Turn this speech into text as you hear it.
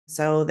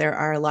So there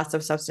are lots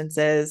of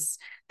substances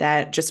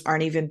that just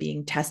aren't even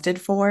being tested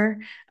for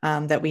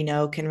that we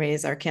know can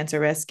raise our cancer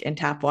risk in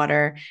tap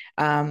water,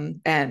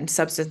 and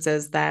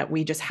substances that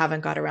we just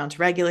haven't got around to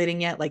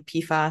regulating yet, like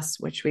PFAS,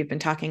 which we've been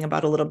talking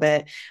about a little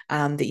bit.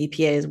 The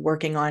EPA is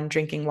working on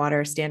drinking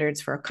water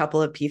standards for a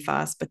couple of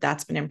PFAS, but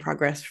that's been in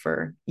progress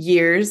for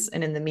years.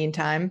 And in the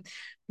meantime,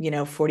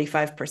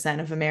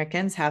 45% of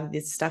Americans have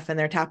this stuff in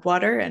their tap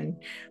water,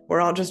 and we're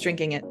all just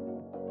drinking it.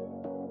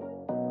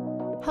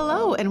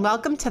 Hello, and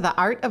welcome to the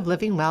Art of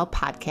Living Well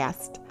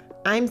podcast.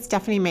 I'm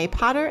Stephanie May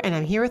Potter, and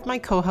I'm here with my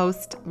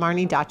co-host,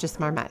 Marnie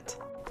Dotches-Marmette.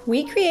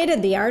 We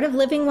created the Art of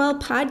Living Well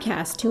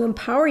podcast to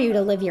empower you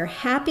to live your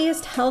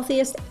happiest,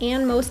 healthiest,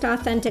 and most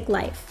authentic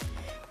life.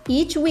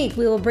 Each week,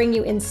 we will bring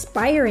you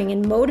inspiring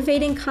and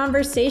motivating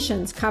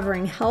conversations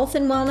covering health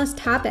and wellness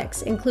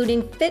topics,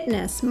 including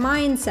fitness,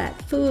 mindset,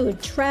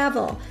 food,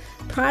 travel,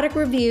 product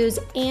reviews,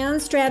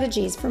 and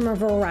strategies from a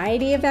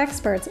variety of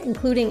experts,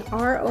 including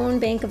our own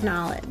bank of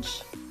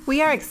knowledge.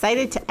 We are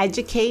excited to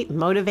educate,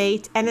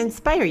 motivate, and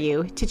inspire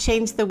you to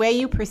change the way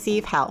you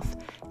perceive health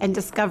and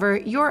discover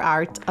your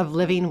art of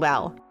living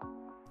well.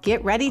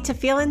 Get ready to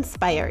feel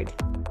inspired.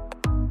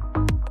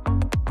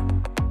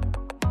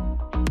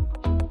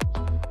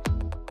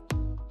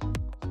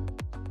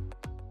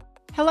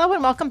 Hello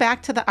and welcome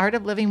back to the Art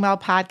of Living Well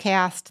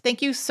podcast.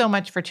 Thank you so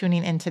much for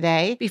tuning in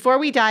today. Before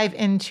we dive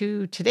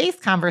into today's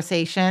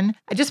conversation,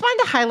 I just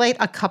wanted to highlight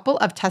a couple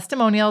of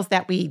testimonials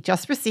that we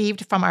just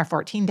received from our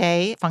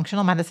 14-day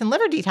functional medicine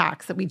liver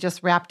detox that we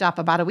just wrapped up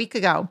about a week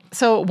ago.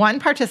 So one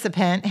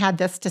participant had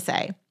this to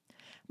say: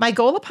 "My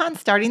goal upon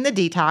starting the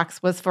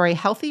detox was for a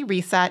healthy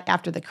reset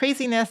after the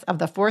craziness of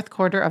the fourth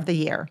quarter of the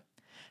year.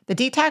 The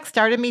detox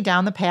started me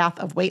down the path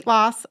of weight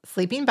loss,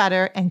 sleeping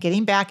better, and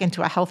getting back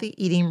into a healthy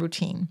eating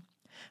routine.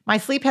 My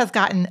sleep has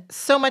gotten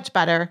so much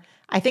better.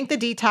 I think the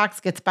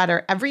detox gets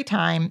better every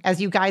time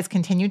as you guys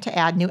continue to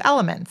add new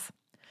elements.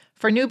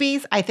 For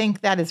newbies, I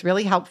think that is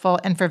really helpful,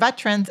 and for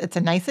veterans, it's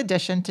a nice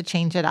addition to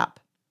change it up."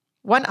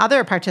 One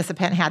other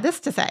participant had this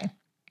to say: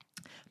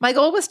 "My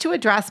goal was to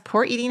address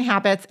poor eating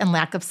habits and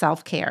lack of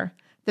self-care.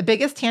 The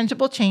biggest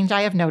tangible change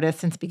I have noticed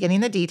since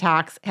beginning the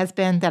detox has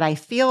been that I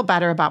feel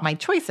better about my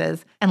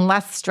choices and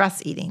less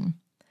stress eating.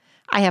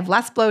 I have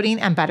less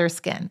bloating and better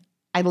skin.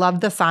 I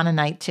love the sauna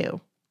night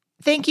too."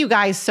 Thank you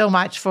guys so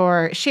much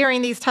for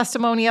sharing these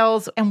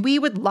testimonials, and we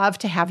would love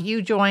to have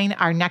you join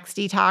our next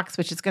detox,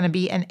 which is going to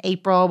be in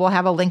April. We'll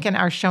have a link in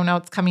our show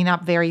notes coming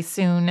up very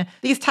soon.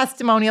 These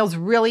testimonials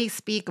really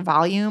speak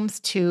volumes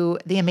to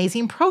the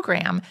amazing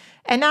program,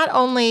 and not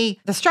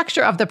only the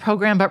structure of the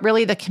program, but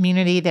really the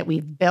community that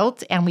we've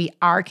built, and we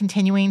are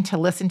continuing to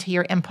listen to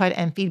your input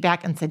and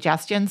feedback and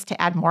suggestions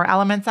to add more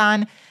elements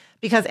on.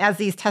 Because as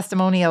these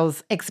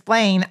testimonials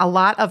explain, a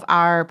lot of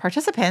our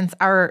participants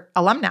are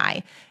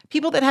alumni,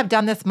 people that have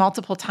done this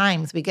multiple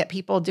times. We get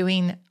people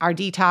doing our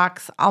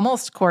detox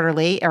almost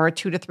quarterly or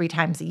 2 to 3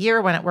 times a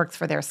year when it works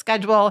for their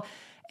schedule.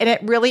 And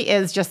it really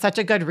is just such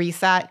a good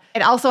reset.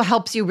 It also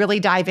helps you really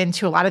dive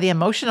into a lot of the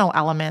emotional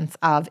elements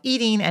of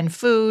eating and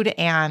food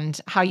and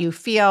how you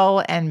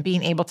feel and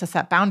being able to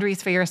set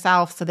boundaries for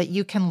yourself so that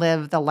you can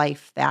live the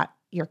life that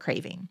you're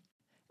craving.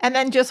 And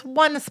then just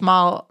one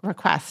small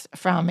request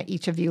from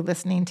each of you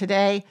listening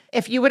today.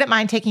 If you wouldn't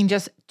mind taking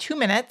just 2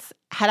 minutes,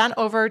 head on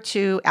over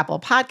to Apple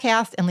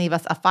Podcasts and leave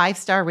us a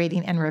 5-star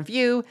rating and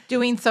review.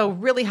 Doing so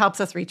really helps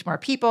us reach more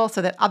people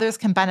so that others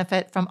can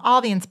benefit from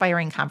all the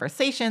inspiring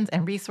conversations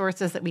and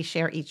resources that we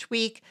share each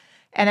week.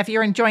 And if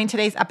you're enjoying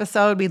today's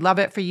episode, we'd love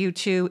it for you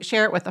to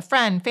share it with a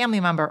friend, family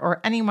member,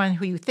 or anyone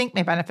who you think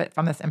may benefit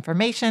from this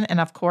information.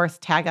 And of course,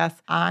 tag us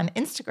on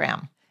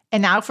Instagram.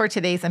 And now for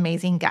today's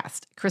amazing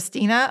guest,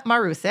 Kristina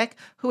Marusic,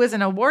 who is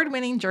an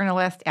award-winning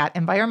journalist at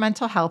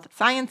Environmental Health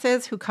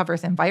Sciences, who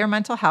covers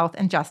environmental health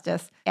and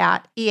justice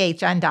at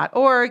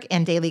ehn.org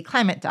and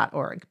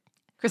dailyclimate.org.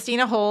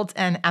 Kristina holds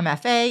an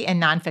MFA in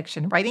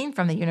nonfiction writing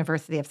from the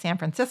University of San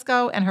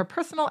Francisco, and her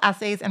personal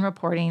essays and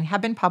reporting have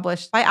been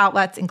published by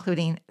outlets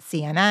including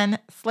CNN,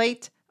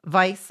 Slate,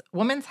 Vice,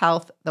 Women's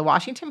Health, The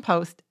Washington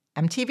Post,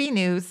 MTV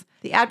News,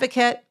 The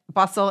Advocate,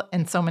 Bustle,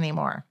 and so many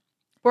more.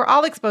 We're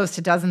all exposed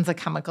to dozens of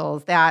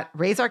chemicals that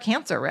raise our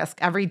cancer risk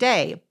every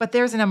day, but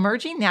there's an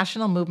emerging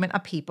national movement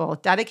of people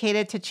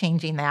dedicated to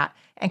changing that,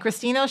 and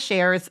Kristina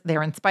shares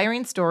their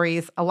inspiring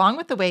stories along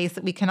with the ways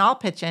that we can all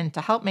pitch in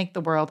to help make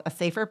the world a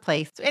safer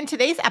place. So in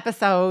today's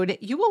episode,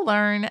 you will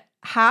learn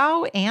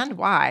how and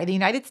why the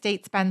United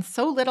States spends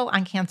so little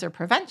on cancer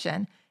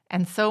prevention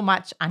and so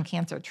much on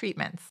cancer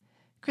treatments.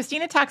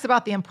 Kristina talks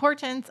about the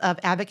importance of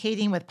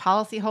advocating with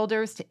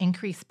policyholders to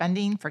increase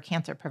spending for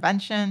cancer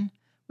prevention.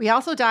 We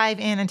also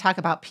dive in and talk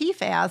about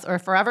PFAS, or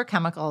forever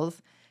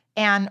chemicals,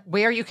 and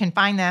where you can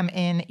find them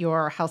in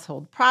your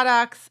household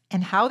products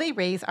and how they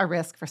raise our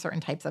risk for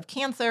certain types of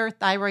cancer,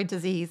 thyroid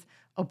disease,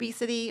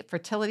 obesity,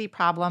 fertility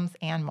problems,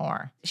 and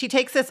more. She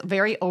takes this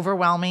very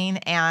overwhelming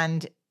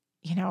and,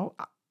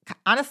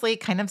 honestly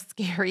kind of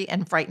scary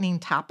and frightening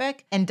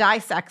topic and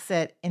dissects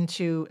it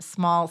into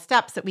small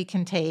steps that we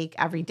can take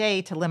every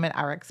day to limit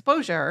our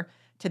exposure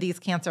to these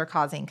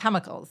cancer-causing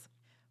chemicals.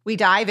 We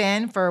dive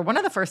in for one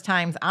of the first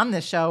times on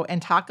this show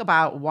and talk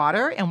about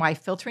water and why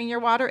filtering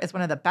your water is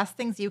one of the best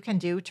things you can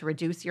do to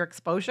reduce your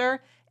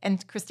exposure.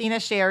 And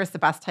Kristina shares the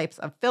best types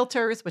of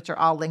filters, which are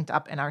all linked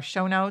up in our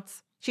show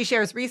notes. She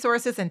shares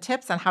resources and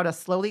tips on how to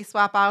slowly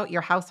swap out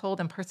your household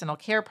and personal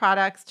care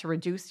products to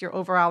reduce your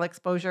overall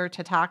exposure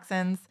to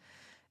toxins.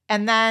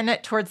 And then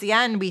towards the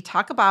end, we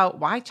talk about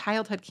why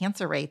childhood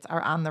cancer rates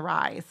are on the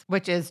rise,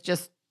 which is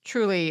just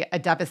truly a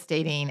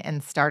devastating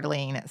and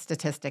startling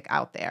statistic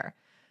out there.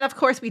 And of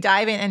course, we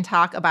dive in and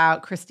talk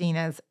about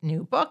Kristina's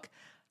new book,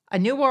 A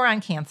New War on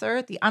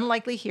Cancer, The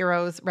Unlikely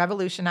Heroes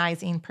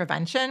Revolutionizing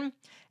Prevention.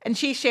 And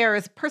she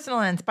shares personal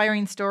and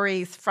inspiring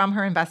stories from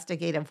her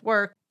investigative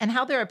work and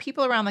how there are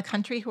people around the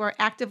country who are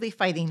actively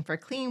fighting for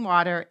clean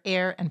water,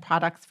 air, and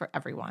products for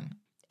everyone.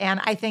 And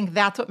I think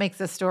that's what makes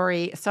this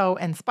story so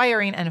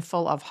inspiring and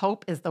full of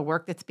hope is the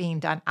work that's being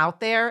done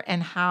out there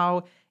and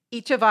how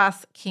each of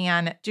us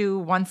can do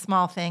one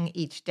small thing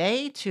each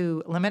day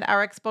to limit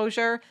our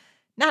exposure,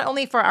 not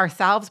only for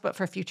ourselves, but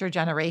for future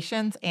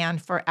generations and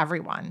for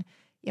everyone.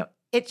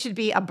 It should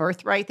be a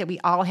birthright that we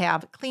all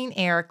have clean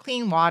air,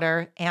 clean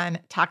water, and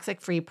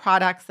toxic-free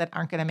products that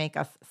aren't going to make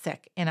us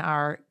sick in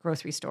our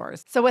grocery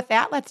stores. So with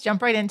that, let's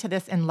jump right into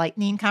this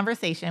enlightening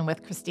conversation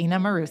with Kristina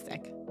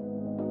Marusic.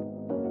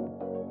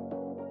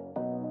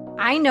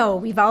 I know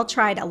we've all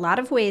tried a lot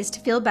of ways to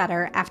feel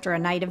better after a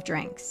night of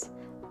drinks.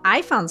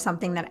 I found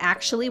something that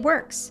actually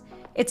works.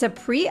 It's a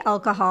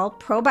pre-alcohol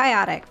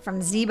probiotic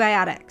from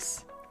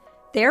ZBiotics.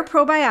 Their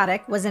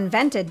probiotic was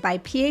invented by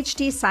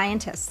PhD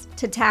scientists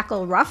to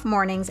tackle rough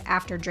mornings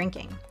after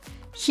drinking.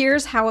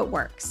 Here's how it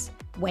works.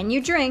 When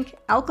you drink,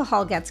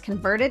 alcohol gets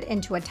converted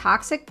into a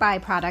toxic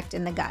byproduct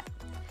in the gut.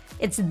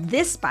 It's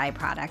this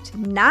byproduct,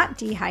 not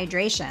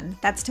dehydration,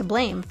 that's to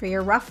blame for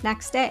your rough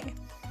next day.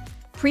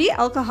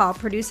 Pre-alcohol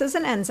produces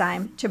an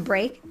enzyme to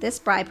break this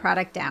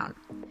byproduct down.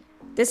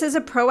 This is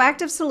a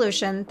proactive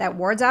solution that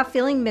wards off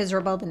feeling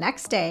miserable the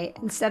next day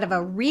instead of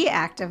a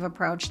reactive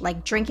approach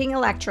like drinking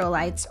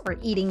electrolytes or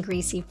eating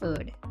greasy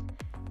food.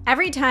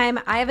 Every time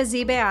I have a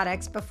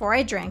ZBiotics before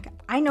I drink,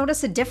 I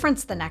notice a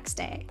difference the next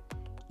day.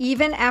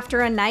 Even after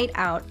a night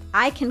out,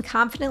 I can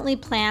confidently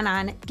plan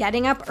on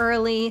getting up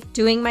early,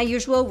 doing my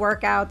usual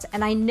workouts,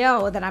 and I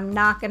know that I'm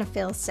not going to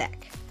feel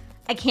sick.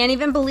 I can't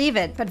even believe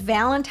it, but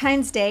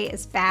Valentine's Day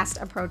is fast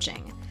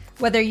approaching.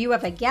 Whether you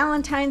have a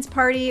Galentine's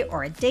party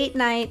or a date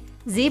night,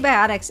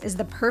 ZBiotics is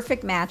the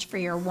perfect match for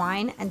your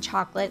wine and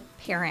chocolate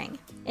pairing.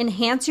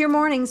 Enhance your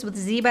mornings with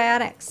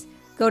ZBiotics.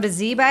 Go to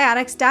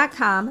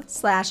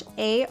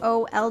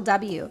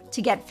zbiotics.com/AOLW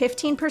to get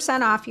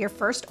 15% off your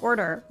first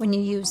order when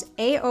you use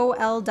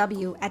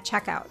AOLW at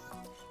checkout.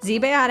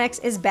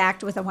 ZBiotics is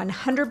backed with a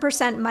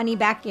 100%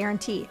 money-back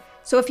guarantee.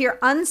 So if you're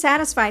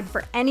unsatisfied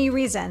for any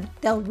reason,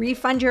 they'll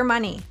refund your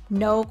money,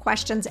 no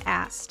questions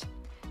asked.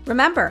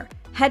 Remember,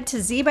 head to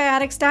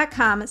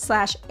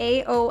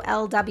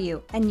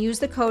zbiotics.com/AOLW and use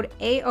the code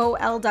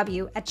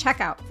AOLW at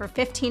checkout for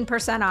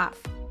 15% off.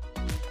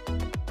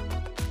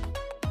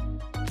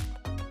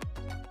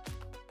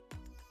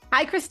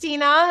 Hi,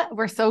 Kristina.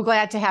 We're so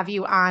glad to have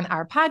you on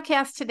our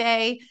podcast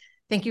today.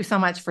 Thank you so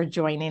much for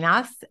joining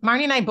us.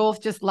 Marnie and I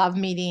both just love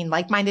meeting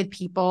like-minded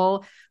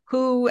people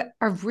who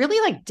are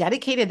really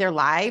dedicated their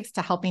lives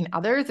to helping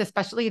others,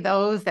 especially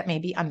those that may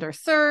be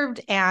underserved.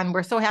 And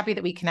we're so happy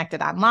that we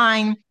connected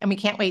online, and we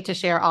can't wait to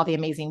share all the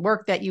amazing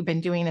work that you've been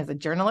doing as a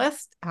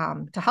journalist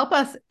to help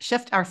us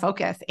shift our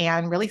focus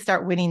and really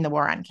start winning the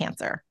war on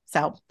cancer.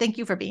 So thank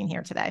you for being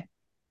here today.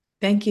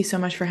 Thank you so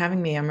much for having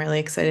me. I'm really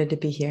excited to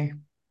be here.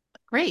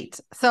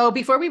 Great. So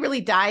before we really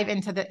dive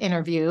into the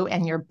interview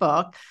and your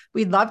book,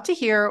 we'd love to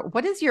hear,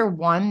 what is your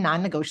one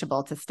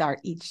non-negotiable to start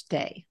each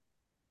day?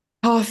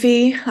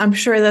 Coffee. I'm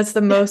sure that's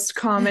the most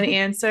common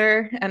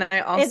answer. And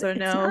I also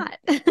know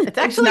it's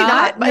actually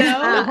not.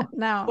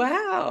 No.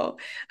 Wow.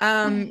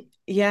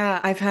 Yeah,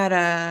 I've had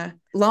a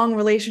long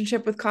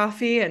relationship with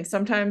coffee, and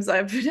sometimes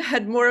I've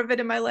had more of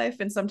it in my life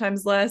and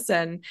sometimes less.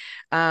 And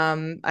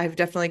I've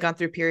definitely gone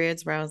through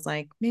periods where I was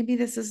like, maybe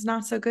this is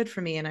not so good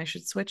for me and I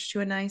should switch to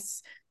a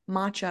nice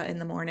matcha in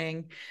the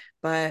morning.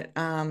 But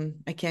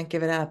I can't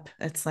give it up.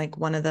 It's like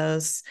one of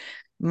those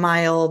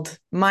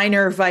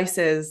minor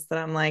vices that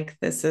I'm like,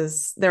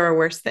 there are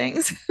worse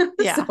things.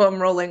 Yeah. So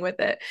I'm rolling with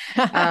it.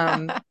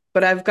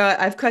 But I've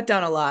cut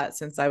down a lot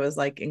since I was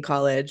like in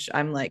college.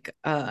 I'm like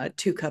a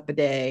 2-cup a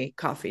day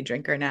coffee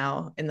drinker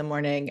now in the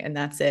morning, and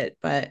that's it.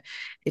 But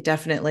it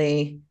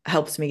definitely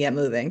helps me get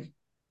moving.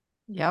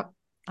 Yep.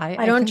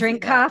 I don't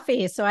drink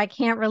coffee, so I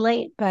can't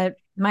relate, but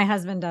my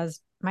husband does.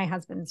 My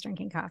husband's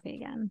drinking coffee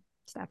again,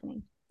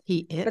 Stephanie.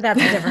 He is. But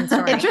that's a different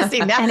story.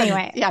 Interesting.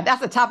 Anyway.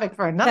 That's a topic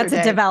for another day.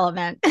 That's a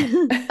development.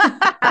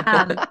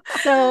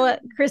 So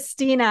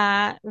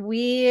Kristina,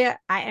 we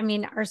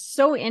are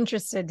so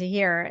interested to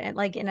hear,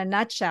 like in a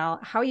nutshell,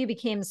 how you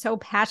became so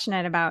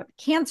passionate about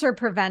cancer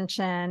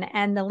prevention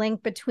and the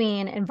link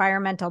between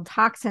environmental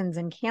toxins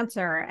and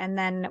cancer, and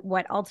then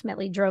what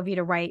ultimately drove you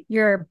to write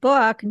your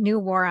book, New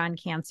War on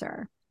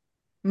Cancer.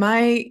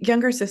 My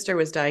younger sister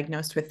was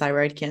diagnosed with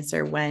thyroid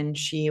cancer when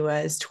she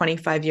was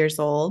 25 years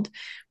old,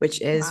 which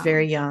is Wow.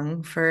 very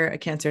young for a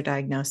cancer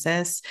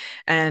diagnosis.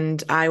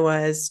 And I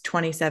was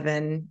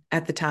 27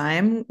 at the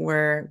time.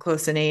 We're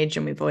close in age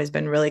and we've always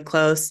been really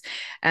close.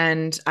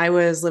 And I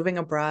was living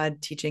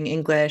abroad teaching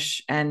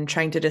English and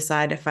trying to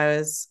decide if I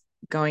was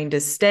going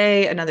to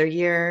stay another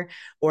year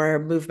or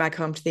move back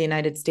home to the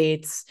United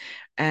States.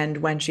 And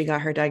when she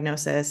got her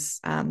diagnosis,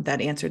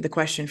 that answered the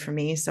question for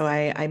me. So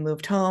I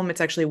moved home.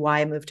 It's actually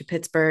why I moved to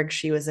Pittsburgh.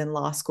 She was in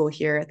law school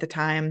here at the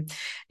time.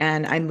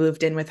 And I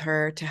moved in with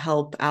her to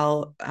help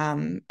out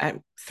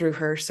through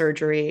her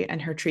surgery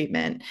and her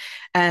treatment.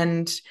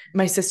 And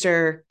my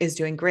sister is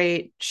doing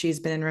great. She's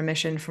been in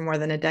remission for more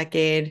than a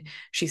decade.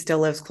 She still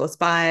lives close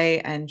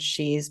by and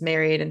she's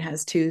married and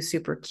has two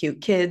super cute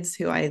kids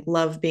who I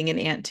love being an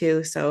aunt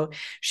to. So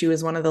she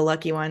was one of the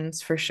lucky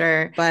ones for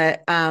sure.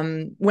 But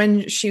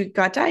when she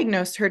got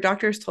diagnosed, her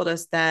doctors told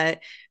us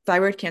that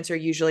thyroid cancer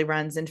usually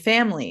runs in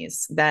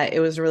families, that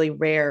it was really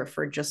rare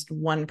for just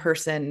one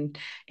person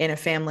in a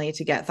family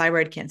to get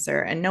thyroid cancer.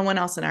 And no one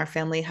else in our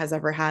family has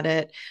ever had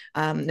it.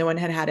 No one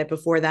had had it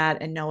before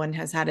that, and no one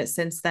has had it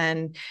since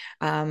then.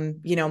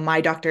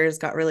 My doctors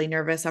got really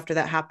nervous after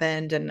that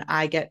happened, and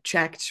I get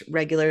checked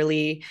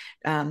regularly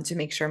to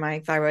make sure my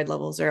thyroid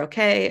levels are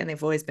okay, and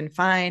they've always been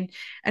fine.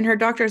 And her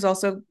doctors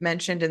also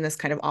mentioned in this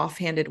kind of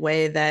offhanded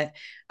way that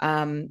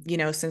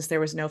since there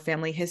was no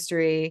family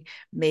history,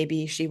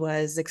 maybe she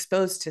was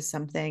exposed to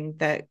something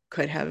that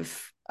could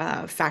have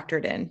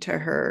factored into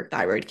her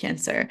thyroid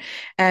cancer.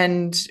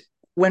 And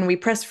when we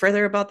pressed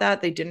further about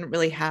that, they didn't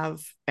really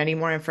have any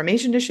more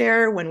information to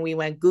share. When we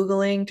went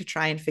Googling to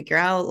try and figure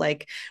out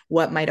like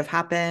what might have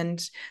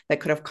happened that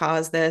could have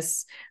caused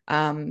this,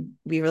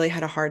 we really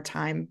had a hard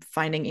time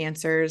finding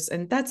answers.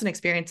 And that's an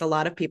experience a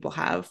lot of people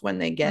have when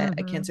they get a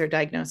Mm-hmm. cancer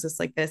diagnosis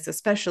like this,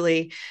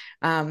 especially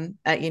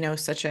at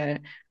such a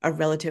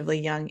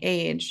relatively young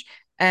age.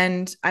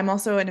 And I'm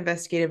also an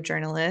investigative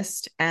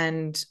journalist.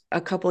 And a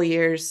couple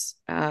years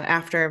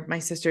after my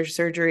sister's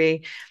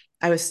surgery,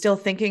 I was still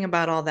thinking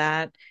about all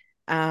that.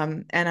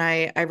 And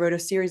I wrote a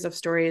series of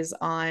stories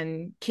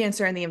on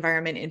cancer and the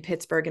environment in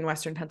Pittsburgh and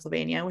Western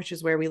Pennsylvania, which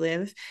is where we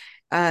live,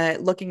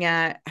 looking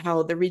at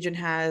how the region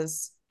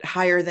has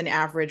higher than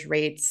average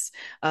rates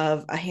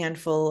of a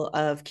handful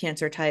of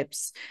cancer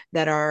types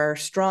that are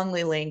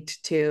strongly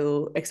linked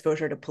to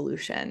exposure to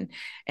pollution.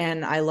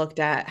 And I looked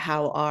at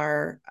how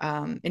our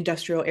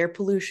industrial air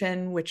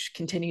pollution, which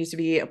continues to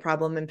be a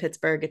problem in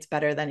Pittsburgh, it's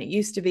better than it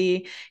used to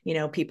be.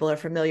 People are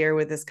familiar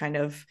with this kind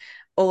of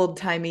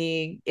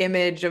old-timey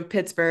image of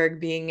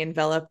Pittsburgh being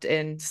enveloped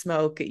in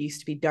smoke. It used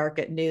to be dark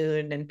at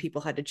noon and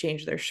people had to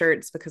change their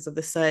shirts because of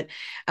the soot.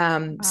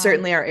 Wow.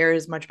 Certainly our air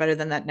is much better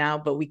than that now,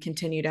 but we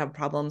continue to have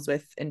problems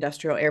with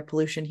industrial air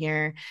pollution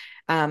here.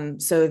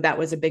 So that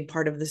was a big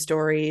part of the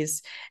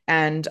stories.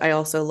 And I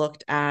also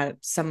looked at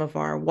some of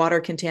our water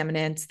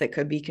contaminants that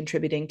could be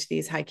contributing to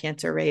these high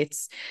cancer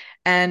rates.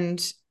 And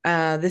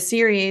the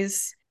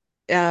series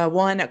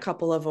won a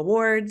couple of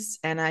awards,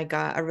 and I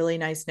got a really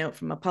nice note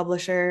from a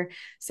publisher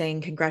saying,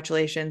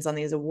 "Congratulations on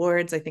these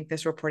awards. I think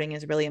this reporting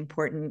is really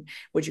important.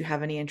 Would you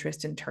have any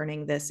interest in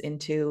turning this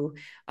into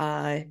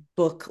a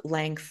book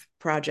length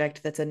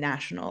project that's a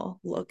national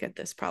look at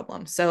this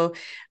problem?" So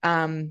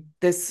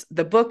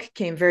the book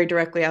came very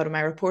directly out of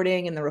my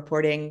reporting, and the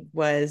reporting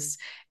was,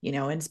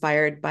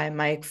 inspired by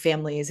my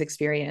family's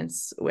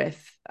experience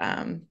with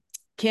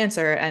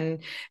cancer. And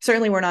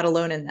certainly we're not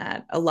alone in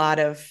that.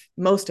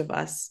 Most of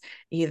us,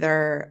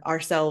 either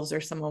ourselves or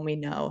someone we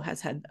know,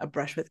 has had a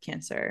brush with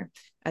cancer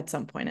at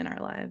some point in our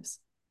lives.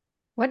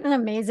 What an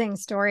amazing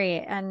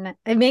story. And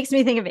it makes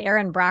me think of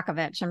Aaron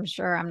Brockovich. I'm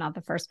sure I'm not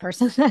the first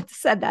person that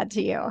said that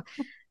to you.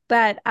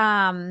 But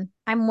I'm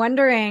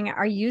wondering,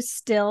 are you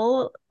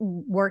still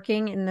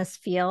working in this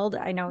field?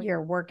 I know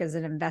your work as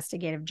an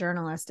investigative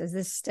journalist. Is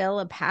this still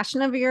a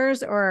passion of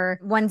yours? Or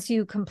once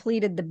you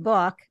completed the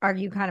book, are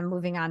you kind of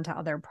moving on to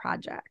other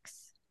projects?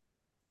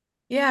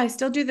 Yeah, I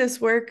still do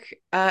this work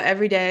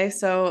every day.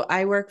 So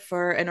I work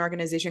for an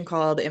organization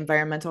called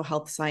Environmental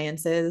Health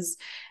Sciences,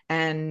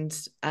 and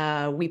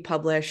we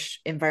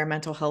publish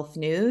environmental health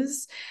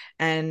news.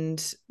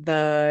 And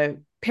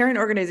the parent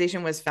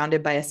organization was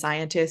founded by a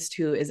scientist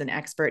who is an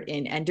expert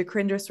in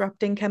endocrine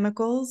disrupting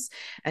chemicals.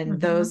 And Mm-hmm.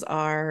 those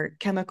are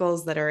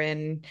chemicals that are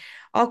in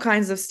all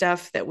kinds of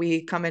stuff that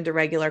we come into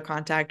regular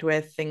contact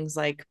with, things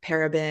like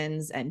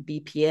parabens and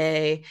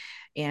BPA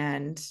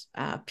and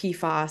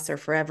PFAS or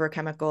forever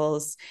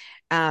chemicals.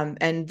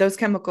 And those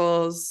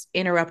chemicals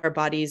interrupt our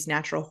body's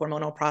natural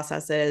hormonal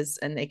processes,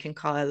 and they can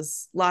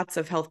cause lots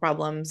of health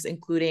problems,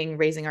 including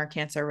raising our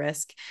cancer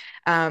risk.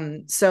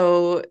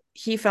 So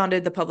he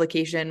founded the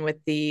publication with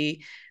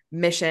the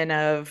mission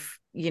of,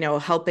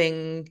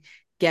 helping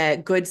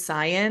get good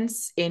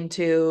science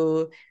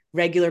into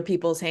regular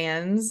people's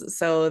hands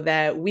so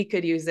that we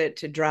could use it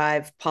to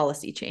drive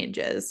policy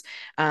changes.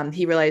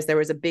 He realized there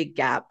was a big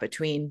gap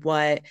between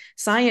what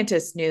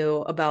scientists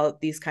knew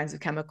about these kinds of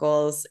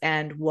chemicals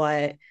and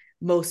what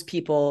most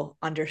people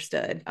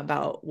understood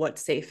about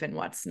what's safe and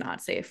what's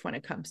not safe when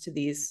it comes to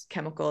these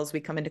chemicals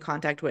we come into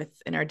contact with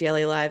in our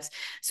daily lives.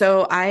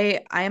 So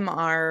I'm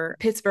our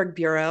Pittsburgh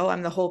bureau.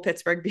 I'm the whole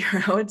Pittsburgh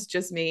bureau. It's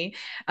just me.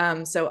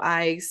 So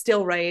I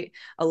still write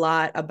a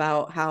lot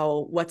about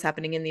how what's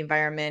happening in the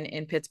environment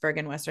in Pittsburgh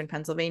and Western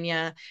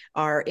Pennsylvania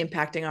are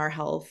impacting our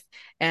health.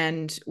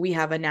 And we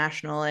have a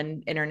national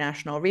and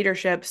international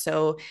readership.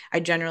 So I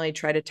generally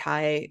try to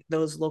tie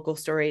those local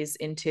stories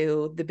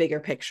into the bigger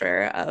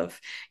picture of,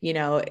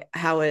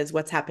 how is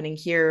what's happening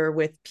here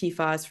with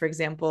PFAS, for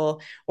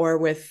example, or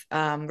with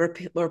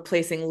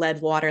replacing lead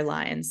water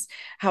lines.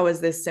 How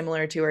is this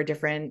similar to or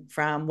different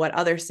from what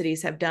other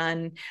cities have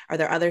done? Are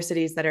there other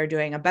cities that are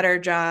doing a better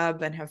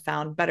job and have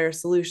found better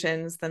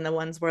solutions than the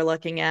ones we're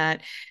looking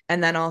at?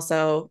 And then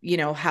also,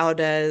 how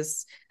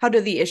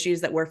do the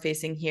issues that we're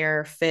facing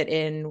here fit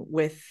in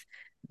with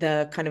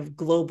the kind of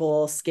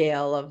global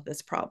scale of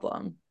this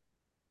problem?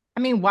 I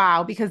mean,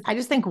 wow, because I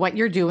just think what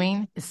you're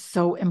doing is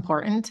so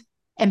important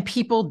and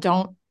people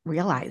don't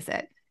realize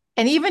it.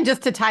 And even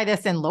just to tie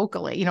this in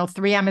locally,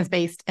 3M is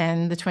based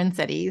in the Twin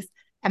Cities,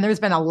 and there's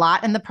been a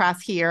lot in the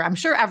press here, I'm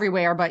sure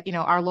everywhere, but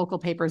our local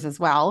papers as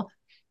well,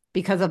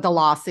 because of the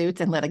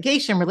lawsuits and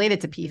litigation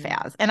related to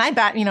PFAS. And I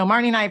bet,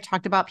 Marnie and I have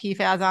talked about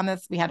PFAS on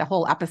this. We had a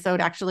whole episode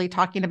actually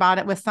talking about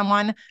it with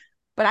someone.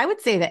 But I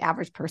would say the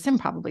average person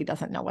probably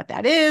doesn't know what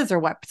that is,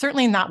 or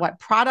certainly not what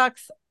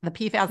products the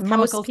PFAS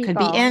chemicals could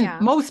be in. Yeah.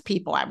 Most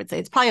people, I would say,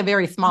 it's probably a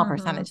very small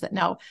percentage that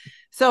know.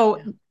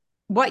 So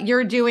what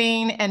you're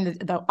doing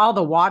and all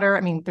the water,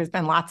 I mean, there's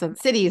been lots of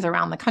cities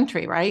around the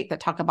country, right, that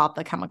talk about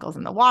the chemicals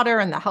in the water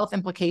and the health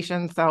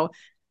implications. So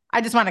I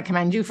just want to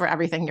commend you for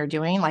everything you're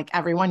doing. Like,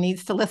 everyone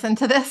needs to listen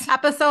to this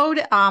episode.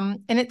 And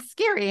it's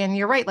scary. And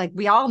you're right. Like,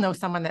 we all know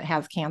someone that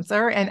has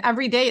cancer. And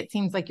every day it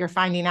seems like you're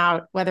finding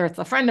out, whether it's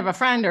a friend of a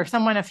friend or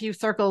someone a few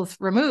circles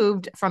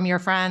removed from your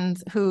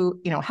friends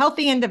who,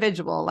 healthy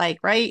individual, like,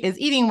 right, is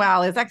eating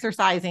well, is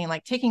exercising,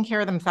 like taking care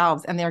of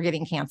themselves, and they're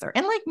getting cancer.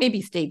 And like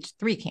maybe stage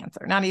 3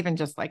 cancer, not even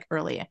just like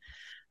early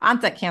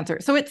onset cancer.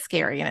 So it's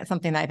scary. And it's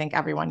something that I think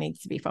everyone needs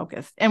to be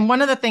focused. And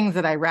one of the things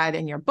that I read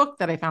in your book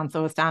that I found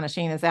so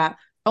astonishing is that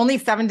only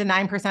 7 to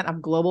 9%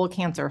 of global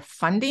cancer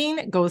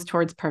funding goes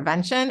towards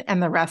prevention,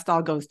 and the rest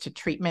all goes to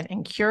treatment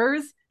and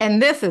cures.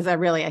 And this is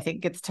I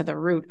think gets to the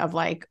root of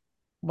like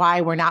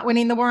why we're not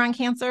winning the war on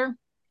cancer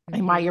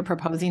and why you're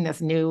proposing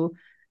this new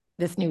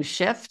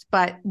shift.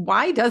 But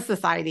why does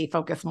society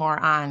focus more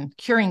on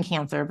curing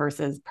cancer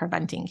versus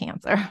preventing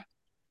cancer?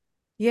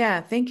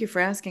 Yeah, thank you for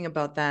asking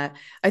about that.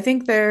 I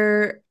think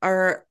there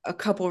are a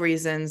couple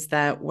reasons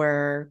that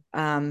where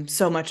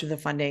so much of the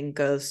funding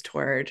goes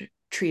toward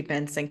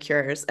treatments and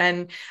cures.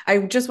 And I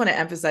just want to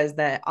emphasize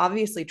that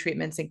obviously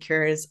treatments and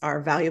cures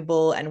are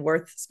valuable and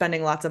worth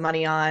spending lots of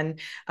money on.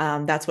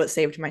 That's what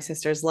saved my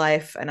sister's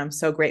life, and I'm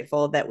so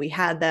grateful that we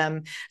had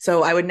them.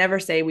 So I would never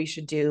say we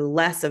should do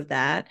less of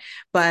that,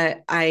 but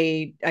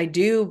I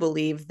do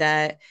believe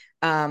that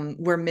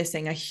we're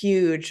missing a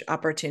huge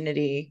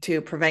opportunity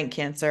to prevent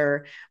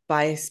cancer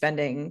by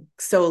spending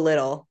so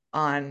little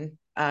on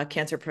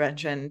cancer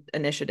prevention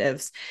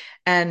initiatives.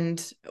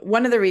 And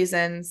one of the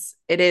reasons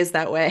it is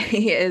that way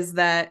is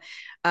that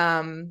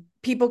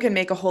people can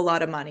make a whole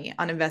lot of money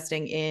on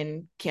investing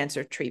in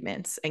cancer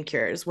treatments and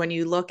cures. When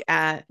you look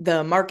at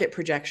the market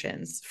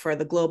projections for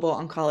the global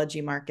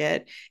oncology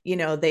market,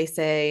 they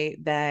say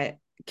that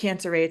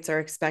cancer rates are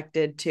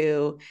expected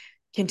to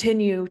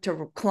continue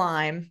to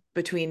climb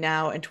between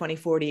now and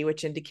 2040,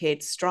 which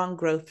indicates strong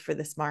growth for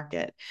this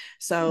market.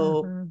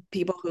 So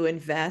people who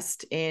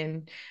invest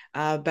in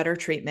better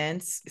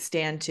treatments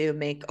stand to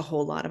make a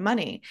whole lot of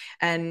money.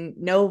 And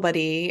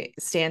nobody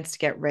stands to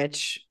get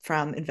rich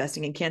from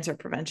investing in cancer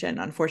prevention,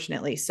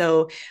 unfortunately.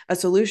 So a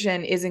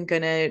solution isn't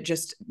going to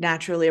just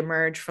naturally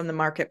emerge from the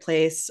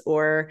marketplace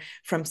or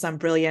from some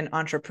brilliant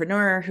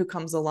entrepreneur who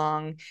comes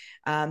along.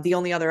 The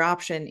only other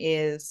option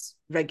is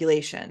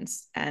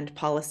regulations and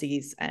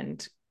policies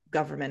and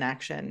government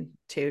action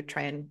to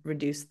try and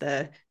reduce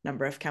the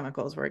number of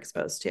chemicals we're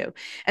exposed to.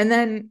 And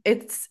then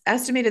it's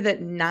estimated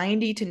that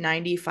 90 to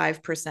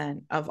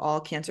 95% of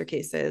all cancer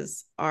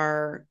cases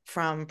are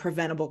from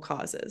preventable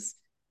causes,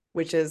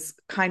 which is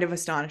kind of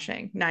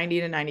astonishing.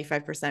 90 to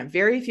 95%.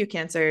 Very few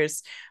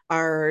cancers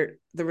are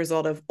the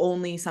result of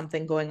only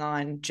something going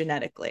on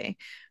genetically.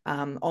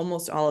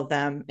 Almost all of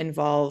them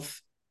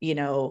involve,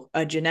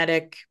 a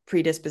genetic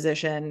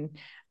predisposition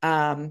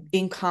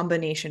in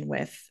combination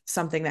with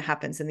something that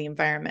happens in the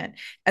environment.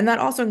 And that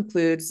also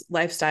includes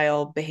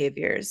lifestyle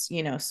behaviors,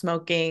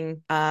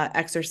 smoking,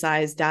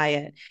 exercise,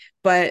 diet.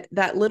 But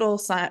that little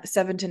 7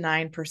 to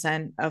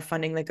 9% of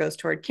funding that goes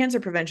toward cancer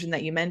prevention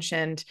that you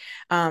mentioned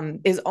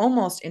is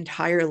almost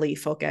entirely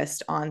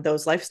focused on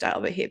those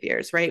lifestyle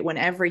behaviors, right?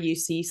 Whenever you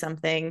see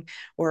something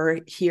or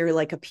hear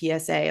like a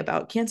PSA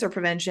about cancer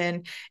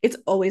prevention, it's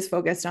always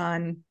focused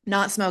on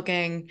not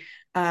smoking,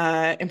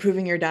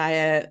 improving your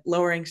diet,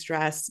 lowering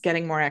stress,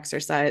 getting more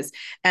exercise.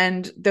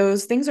 And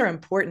those things are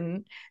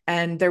important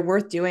And they're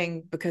worth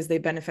doing because they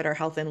benefit our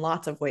health in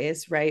lots of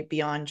ways, right?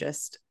 Beyond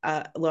just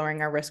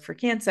lowering our risk for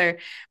cancer.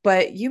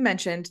 But you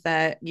mentioned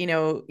that,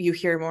 you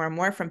hear more and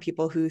more from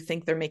people who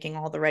think they're making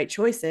all the right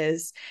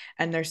choices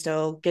and they're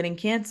still getting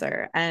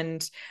cancer.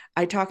 And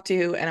I talked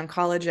to an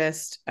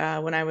oncologist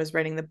when I was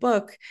writing the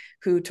book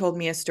who told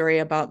me a story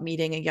about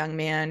meeting a young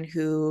man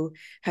who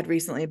had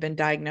recently been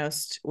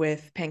diagnosed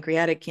with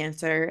pancreatic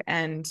cancer.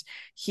 And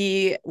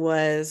he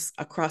was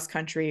a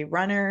cross-country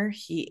runner.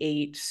 He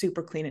ate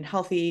super clean and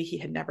healthy. He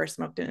had never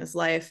smoked in his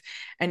life.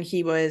 And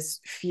he was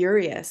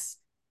furious.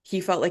 He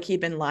felt like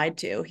he'd been lied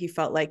to. He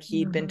felt like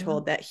he'd been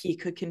told that he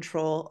could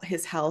control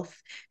his health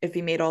if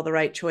he made all the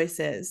right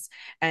choices.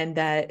 And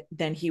that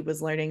then he was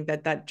learning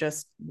that that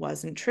just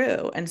wasn't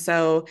true. And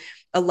so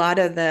a lot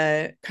of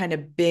the kind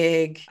of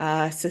big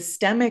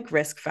systemic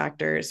risk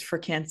factors for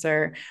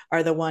cancer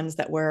are the ones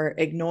that we're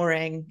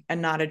ignoring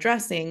and not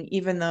addressing,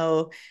 even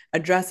though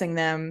addressing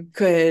them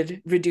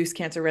could reduce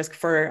cancer risk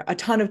for a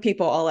ton of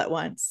people all at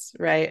once,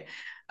 right?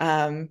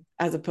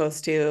 As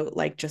opposed to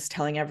like just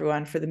telling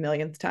everyone for the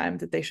millionth time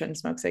that they shouldn't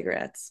smoke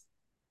cigarettes.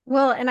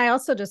 Well, and I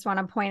also just want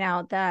to point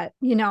out that,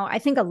 I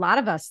think a lot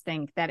of us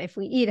think that if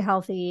we eat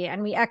healthy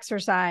and we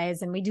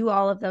exercise and we do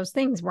all of those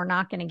things, we're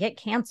not going to get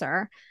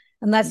cancer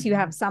unless you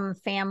have some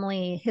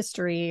family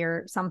history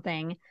or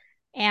something.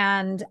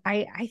 And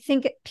I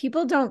think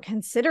people don't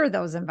consider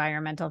those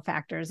environmental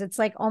factors. It's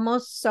like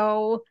almost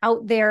so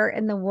out there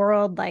in the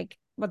world, like,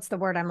 what's the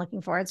word I'm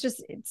looking for? It's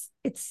just,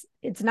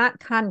 it's not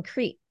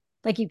concrete.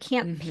 Like you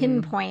can't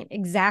pinpoint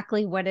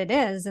exactly what it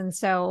is. And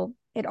so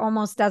it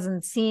almost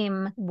doesn't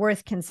seem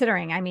worth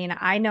considering. I mean,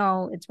 I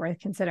know it's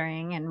worth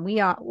considering, and we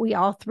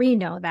all three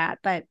know that,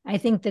 but I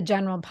think the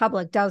general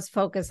public does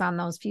focus on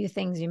those few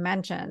things you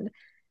mentioned.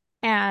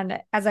 And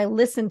as I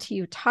listen to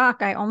you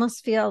talk, I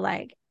almost feel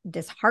like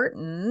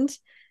disheartened,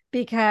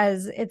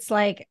 because it's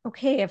like,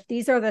 okay, if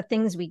these are the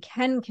things we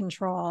can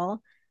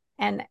control,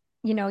 and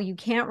you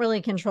can't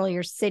really control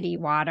your city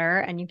water,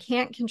 and you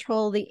can't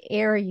control the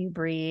air you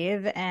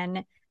breathe,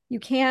 and you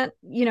can't,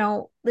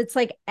 it's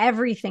like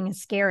everything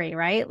is scary,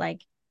 right?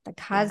 Like the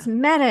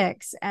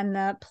cosmetics and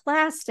the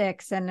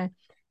plastics, and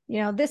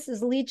this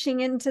is leaching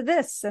into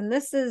this, and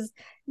this is,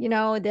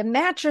 the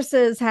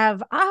mattresses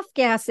have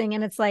off-gassing,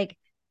 and it's like,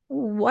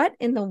 what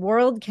in the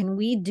world can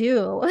we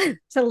do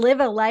to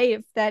live a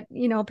life that,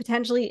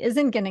 potentially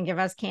isn't going to give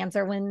us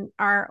cancer when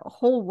our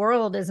whole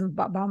world is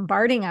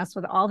bombarding us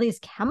with all these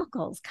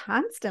chemicals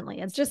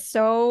constantly? It's just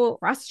so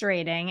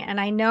frustrating.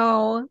 And I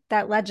know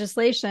that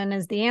legislation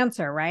is the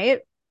answer, right?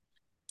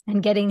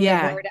 And getting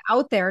the word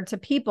out there to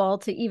people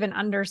to even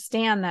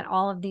understand that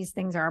all of these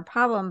things are a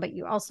problem, but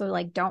you also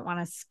like don't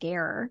want to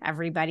scare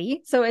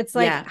everybody. So it's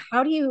like,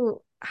 how do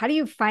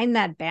you find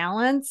that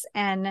balance?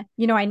 And,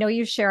 I know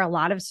you share a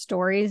lot of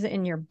stories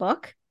in your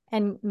book,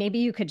 and maybe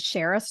you could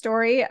share a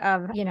story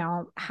of,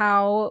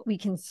 how we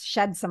can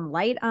shed some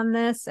light on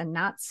this and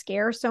not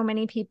scare so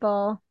many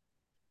people.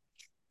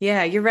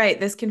 Yeah, you're right.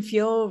 This can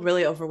feel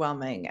really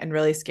overwhelming and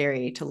really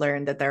scary to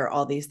learn that there are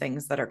all these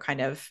things that are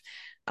kind of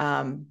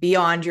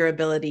beyond your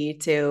ability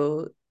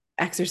to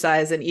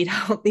exercise and eat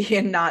healthy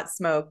and not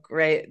smoke,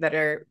 right? That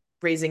are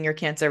raising your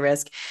cancer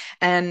risk.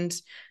 And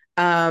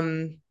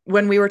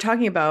when we were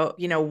talking about,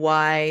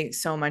 why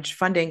so much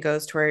funding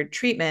goes toward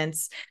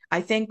treatments,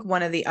 I think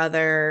one of the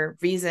other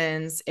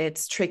reasons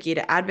it's tricky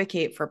to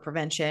advocate for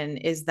prevention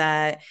is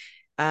that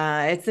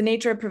it's the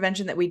nature of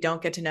prevention that we don't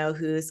get to know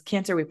whose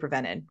cancer we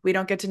prevented. We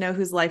don't get to know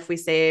whose life we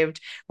saved.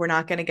 We're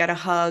not going to get a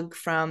hug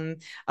from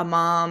a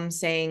mom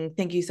saying,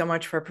 thank you so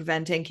much for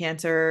preventing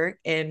cancer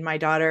in my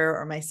daughter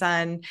or my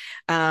son.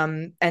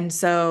 And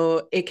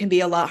so it can be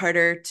a lot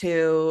harder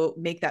to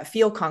make that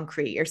feel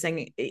concrete.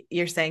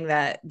 You're saying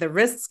that the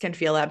risks can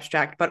feel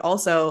abstract, but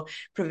also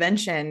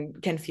prevention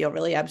can feel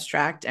really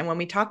abstract. And when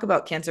we talk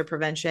about cancer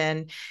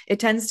prevention, it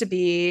tends to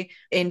be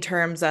in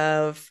terms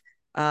of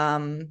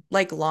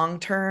like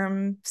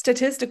long-term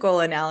statistical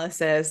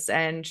analysis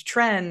and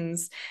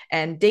trends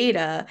and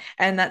data.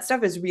 And that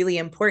stuff is really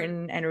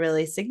important and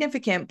really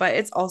significant, but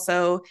it's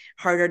also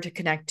harder to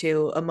connect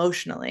to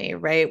emotionally,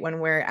 right? When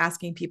we're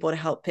asking people to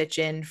help pitch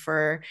in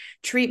for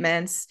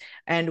treatments,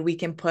 and we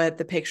can put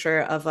the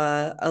picture of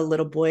a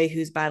little boy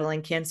who's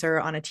battling cancer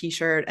on a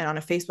t-shirt and on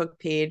a Facebook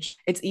page,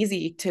 it's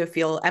easy to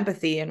feel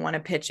empathy and want to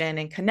pitch in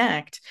and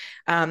connect.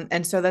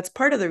 And so that's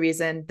part of the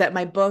reason that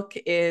my book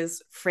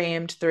is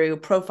framed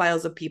through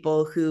profiles of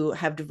people who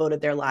have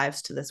devoted their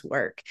lives to this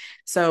work.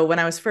 So when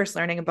I was first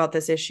learning about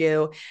this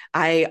issue,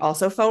 I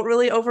also felt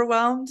really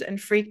overwhelmed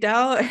and freaked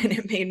out, and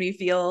it made me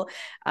feel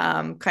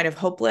kind of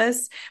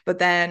hopeless. But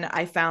then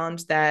I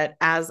found that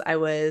as I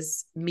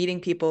was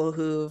meeting people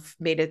who've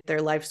made it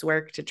their life's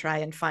work to try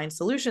and find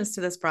solutions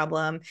to this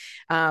problem,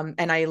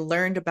 and I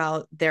learned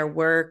about their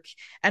work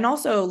and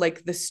also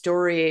like the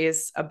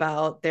stories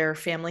about their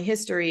family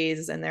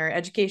histories and their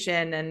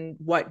education and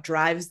what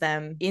drives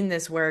them in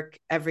this work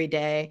every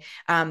day,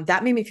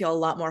 that made me feel a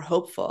lot more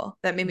hopeful.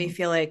 That made me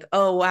feel like,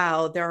 oh,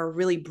 wow, there are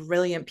really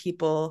brilliant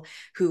people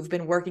who've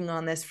been working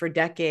on this for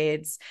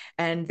decades,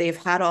 and they've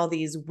had all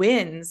these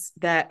wins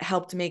that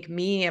helped make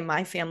me and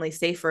my family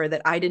safer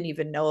that I didn't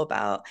even know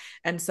about.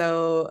 And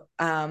so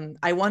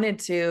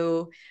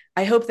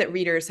I hope that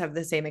readers have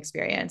the same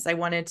experience. I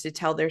wanted to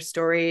tell their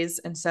stories.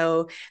 And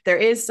so there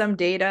is some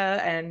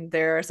data and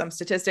there are some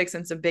statistics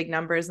and some big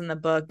numbers in the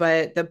book,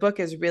 but the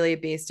book is really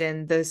based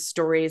in the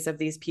stories of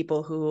these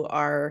people who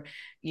are,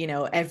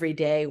 every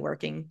day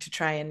working to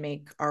try and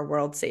make our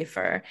world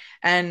safer.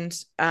 And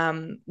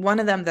one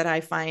of them that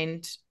I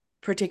find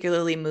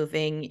particularly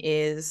moving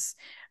is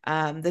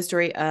the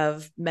story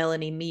of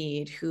Melanie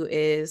Mead, who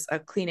is a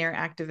clean air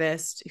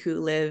activist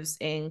who lives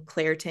in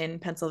Clairton,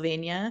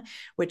 Pennsylvania,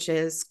 which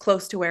is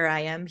close to where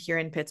I am here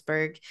in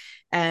Pittsburgh.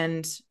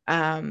 And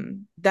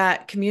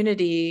that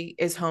community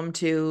is home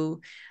to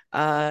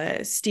a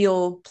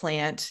steel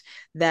plant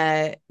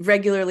that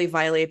regularly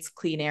violates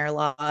clean air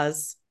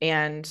laws.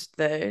 And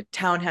the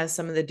town has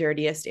some of the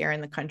dirtiest air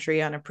in the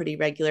country on a pretty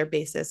regular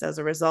basis as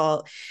a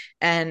result.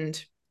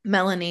 And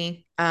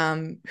Melanie,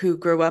 who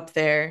grew up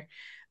there,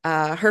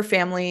 her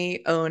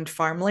family owned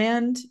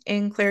farmland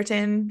in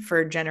Clairton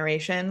for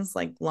generations,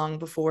 like long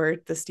before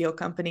the steel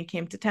company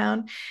came to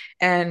town.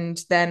 And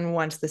then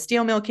once the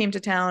steel mill came to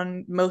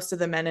town, most of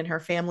the men in her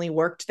family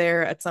worked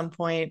there at some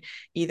point,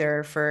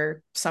 either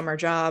for summer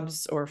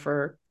jobs or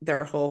for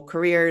their whole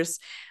careers.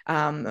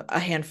 A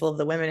handful of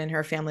the women in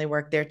her family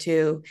worked there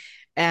too.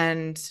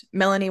 And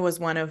Melanie was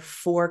one of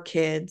 4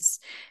 kids.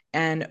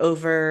 And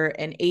over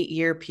an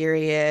 8-year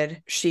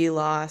period, she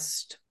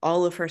lost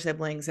all of her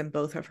siblings and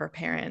both of her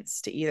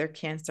parents to either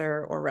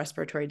cancer or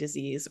respiratory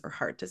disease or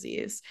heart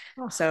disease.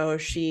 Oh, so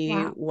she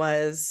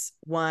was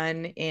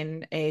one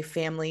in a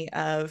family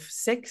of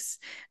 6,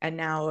 and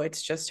now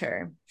it's just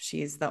her.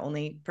 She's the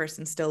only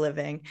person still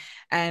living.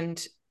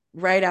 And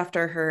right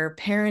after her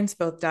parents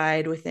both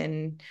died,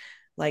 within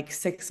like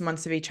 6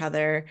 months of each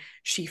other,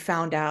 she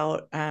found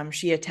out,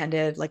 she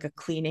attended like a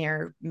clean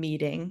air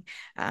meeting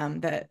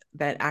that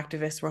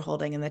activists were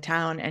holding in the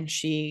town, and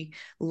she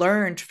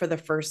learned for the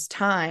first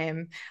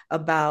time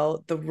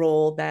about the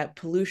role that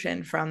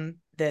pollution from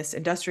this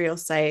industrial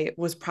site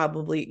was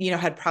probably,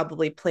 had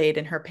probably played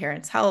in her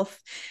parents'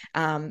 health,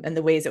 and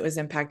the ways it was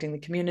impacting the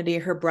community.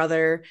 Her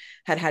brother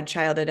had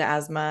childhood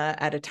asthma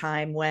at a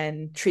time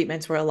when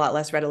treatments were a lot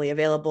less readily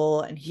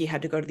available, and he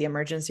had to go to the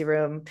emergency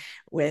room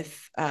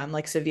with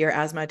like severe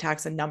asthma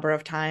attacks a number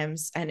of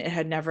times. And it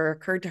had never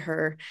occurred to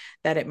her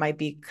that it might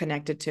be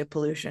connected to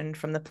pollution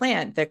from the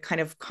plant. The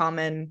kind of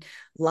common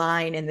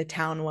line in the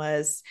town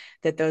was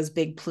that those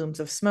big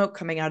plumes of smoke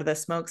coming out of the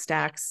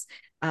smokestacks,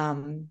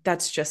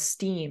 that's just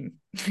steam.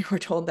 We're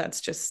told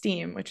that's just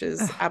steam, which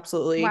is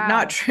absolutely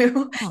not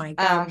true. Oh my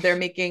gosh. They're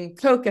making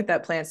coke at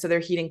that plant, so they're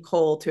heating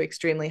coal to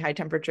extremely high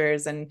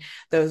temperatures, and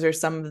those are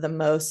some of the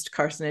most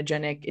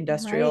carcinogenic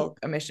industrial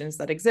emissions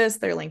that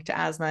exist. They're linked to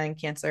asthma and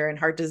cancer and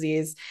heart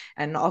disease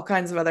and all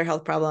kinds of other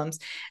health problems.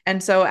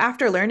 And so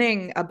after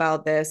learning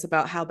about this,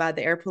 about how bad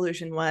the air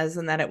pollution was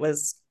and that it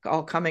was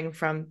all coming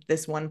from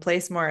this one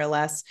place, more or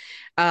less,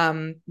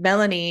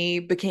 Melanie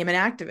became an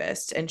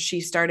activist, and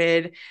she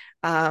started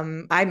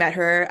I met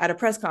her at a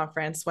press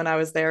conference when I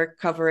was there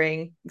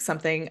covering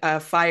a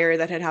fire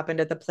that had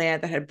happened at the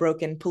plant that had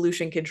broken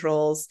pollution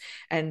controls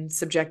and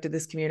subjected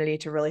this community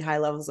to really high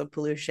levels of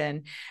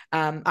pollution.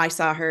 I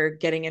saw her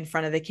getting in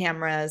front of the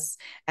cameras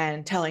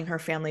and telling her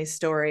family's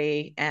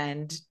story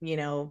and,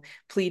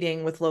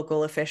 pleading with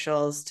local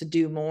officials to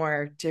do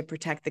more to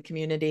protect the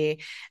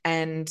community.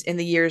 And in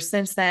the years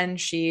since then,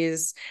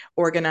 she's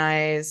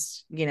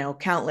organized,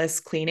 countless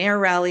clean air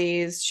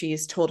rallies.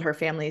 She's told her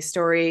family's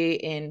story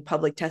in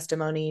public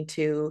testimony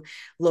to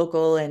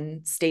local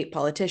and state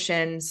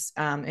politicians,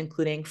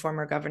 including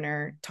former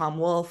Governor Tom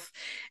Wolf.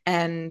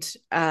 And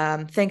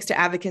thanks to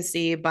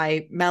advocacy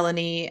by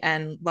Melanie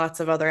and lots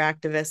of other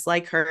activists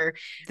like her,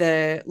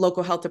 the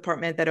local health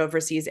department that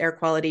oversees air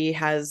quality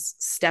has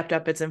stepped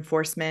up its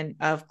enforcement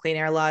of clean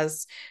air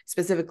laws,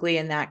 specifically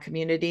in that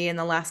community in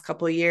the last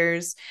couple of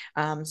years.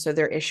 So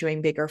they're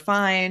issuing bigger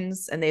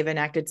fines, and they've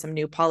enacted some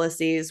new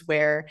policies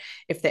where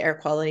if the air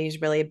quality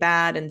is really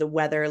bad and the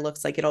weather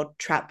looks like it'll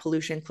trap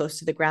pollution close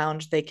to the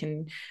ground, they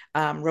can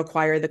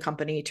require the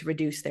company to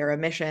reduce their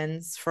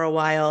emissions for a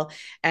while.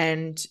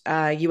 And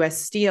US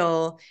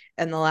Steel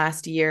in the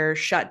last year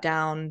shut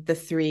down the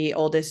 3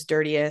 oldest,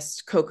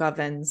 dirtiest coke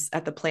ovens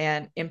at the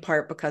plant, in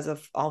part because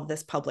of all of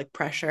this public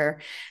pressure.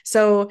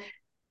 So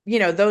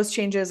those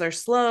changes are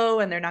slow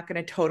and they're not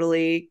going to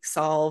totally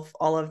solve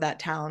all of that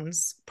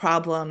town's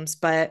problems,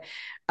 but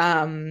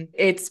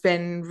It's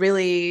been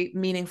really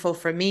meaningful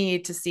for me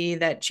to see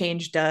that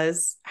change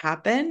does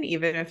happen,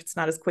 even if it's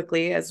not as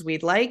quickly as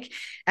we'd like.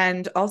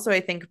 And also,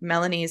 I think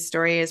Melanie's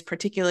story is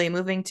particularly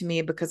moving to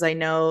me because I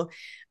know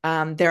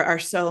there are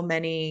so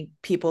many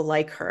people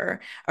like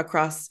her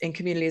in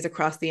communities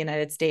across the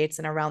United States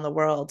and around the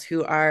world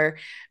who are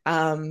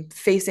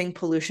facing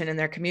pollution in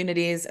their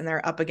communities, and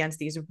they're up against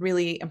these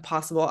really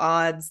impossible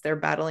odds. They're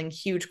battling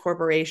huge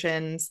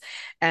corporations,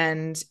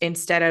 and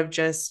instead of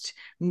just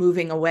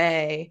moving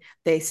away,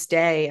 they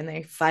stay and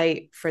they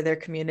fight for their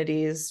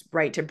community's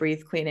right to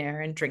breathe clean air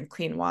and drink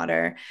clean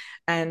water.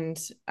 And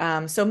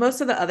so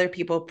most of the other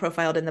people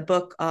profiled in the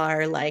book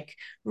are like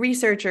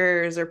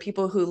researchers or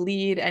people who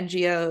lead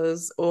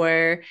NGOs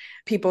or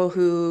people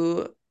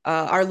who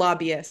are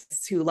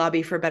lobbyists who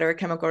lobby for better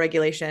chemical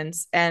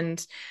regulations.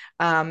 And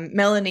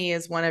Melanie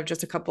is one of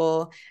just a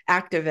couple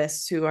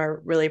activists who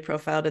are really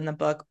profiled in the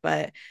book,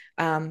 but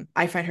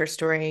I find her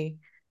story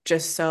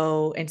just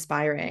so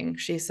inspiring.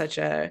 She's such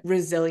a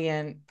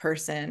resilient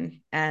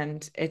person,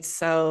 and it's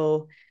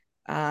so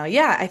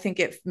I think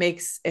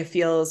it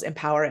feels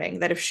empowering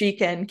that if she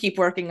can keep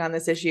working on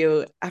this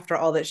issue after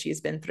all that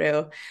she's been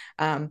through,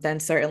 then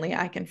certainly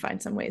I can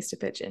find some ways to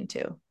pitch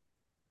into.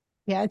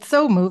 Yeah, it's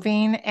so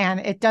moving, and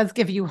it does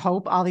give you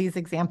hope, all these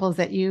examples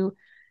that you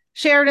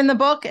shared in the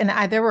book. And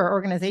there were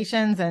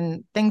organizations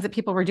and things that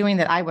people were doing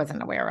that I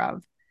wasn't aware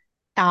of.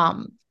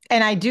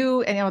 And I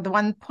do, the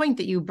one point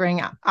that you bring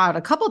out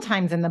a couple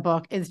times in the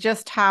book is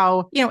just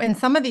how, in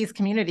some of these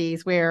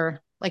communities where,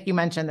 like you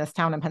mentioned, this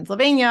town in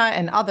Pennsylvania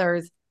and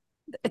others,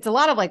 it's a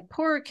lot of like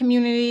poor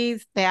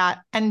communities that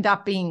end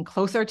up being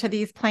closer to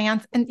these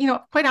plants. And,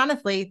 quite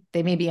honestly,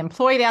 they may be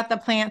employed at the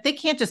plant. They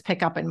can't just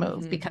pick up and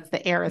move because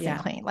the air isn't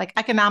clean. Like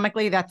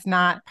economically, that's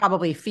not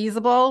probably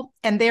feasible.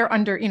 And they're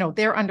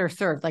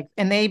underserved. Like,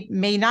 and they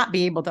may not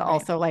be able to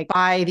also like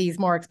buy these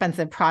more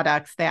expensive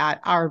products that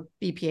are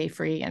BPA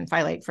free and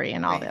phthalate free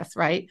and all this,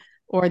 right?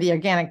 Or the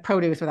organic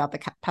produce without the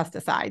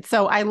pesticides.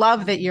 So I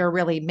love that you're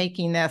really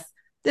making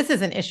this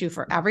is an issue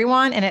for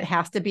everyone, and it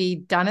has to be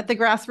done at the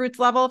grassroots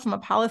level from a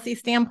policy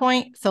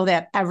standpoint so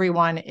that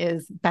everyone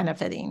is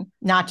benefiting,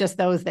 not just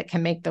those that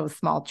can make those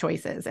small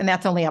choices. And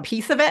that's only a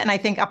piece of it. And I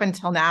think up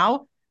until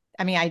now,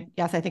 I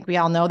think we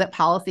all know that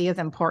policy is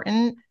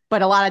important,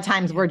 but a lot of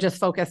times we're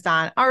just focused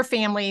on our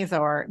families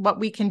or what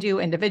we can do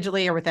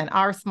individually or within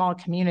our small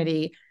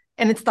community.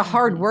 And it's the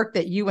hard work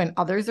that you and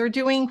others are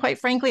doing, quite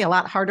frankly, a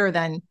lot harder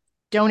than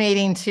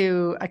donating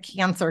to a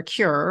cancer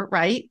cure,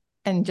 right?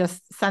 And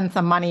just send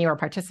some money or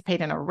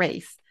participate in a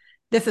race.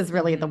 This is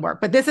really the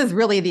work, but this is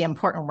really the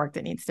important work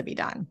that needs to be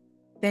done.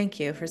 Thank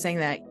you for saying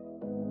that.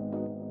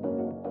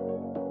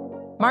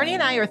 Marnie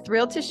and I are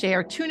thrilled to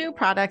share 2 new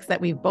products that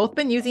we've both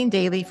been using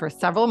daily for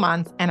several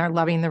months and are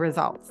loving the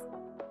results.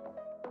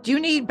 Do you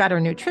need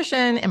better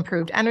nutrition,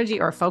 improved energy,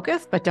 or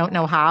focus, but don't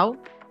know how?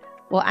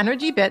 Well,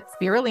 Energy Bits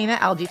Spirulina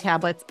algae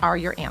tablets are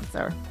your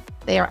answer.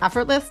 They are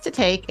effortless to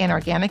take and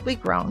organically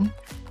grown.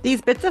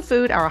 These bits of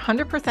food are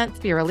 100%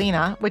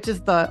 spirulina, which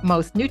is the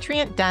most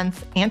nutrient-dense,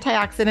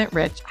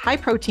 antioxidant-rich,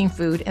 high-protein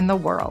food in the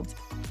world.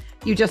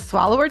 You just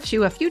swallow or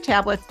chew a few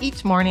tablets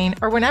each morning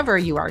or whenever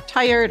you are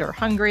tired or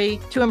hungry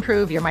to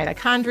improve your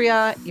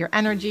mitochondria, your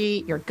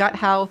energy, your gut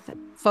health,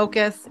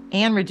 focus,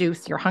 and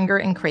reduce your hunger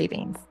and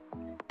cravings.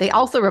 They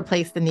also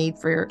replace the need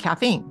for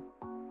caffeine.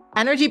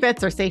 Energy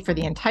Bits are safe for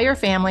the entire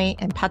family,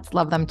 and pets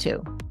love them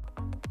too.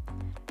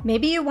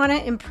 Maybe you want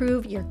to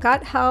improve your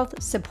gut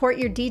health, support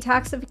your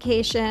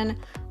detoxification,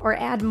 or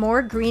add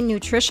more green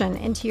nutrition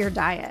into your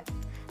diet.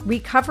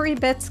 Recovery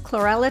Bits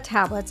chlorella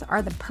tablets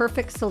are the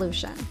perfect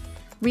solution.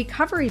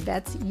 Recovery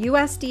Bits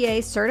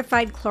USDA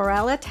certified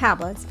chlorella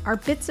tablets are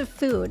bits of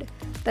food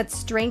that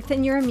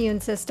strengthen your immune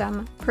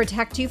system,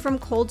 protect you from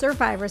colds or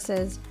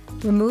viruses,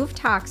 remove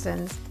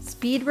toxins,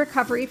 speed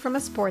recovery from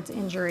a sports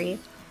injury,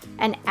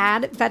 and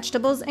add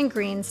vegetables and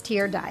greens to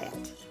your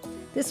diet.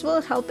 This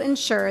will help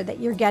ensure that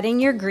you're getting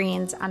your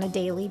greens on a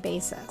daily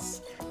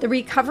basis. The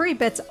Recovery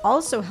Bits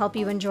also help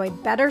you enjoy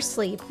better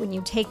sleep when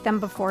you take them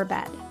before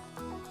bed.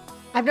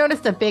 I've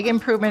noticed a big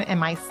improvement in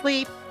my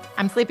sleep.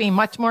 I'm sleeping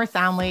much more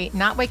soundly,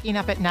 not waking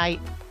up at night.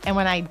 And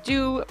when I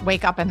do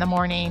wake up in the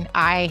morning,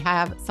 I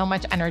have so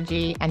much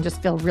energy and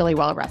just feel really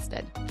well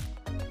rested.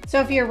 So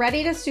if you're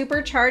ready to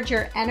supercharge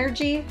your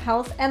energy,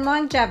 health, and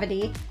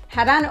longevity,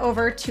 head on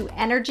over to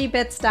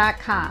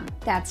energybits.com.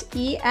 That's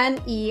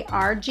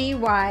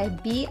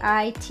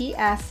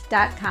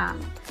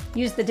ENERGYBITS.com.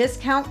 Use the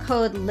discount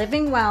code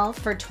LIVINGWELL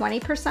for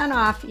 20%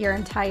 off your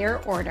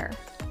entire order.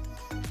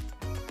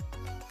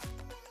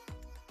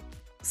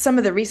 Some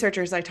of the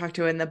researchers I talked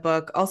to in the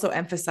book also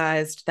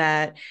emphasized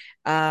that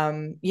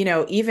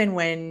even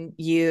when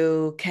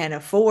you can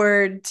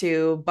afford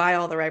to buy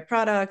all the right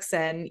products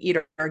and eat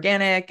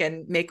organic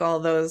and make all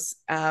those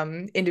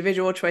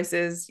individual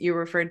choices you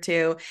referred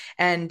to,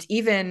 and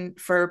even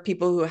for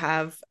people who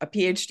have a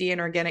PhD in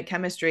organic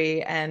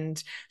chemistry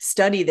and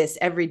study this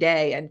every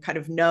day and kind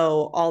of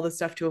know all the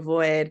stuff to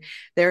avoid,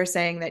 they're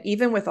saying that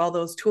even with all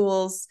those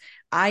tools,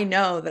 I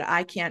know that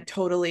I can't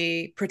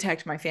totally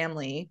protect my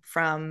family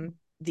from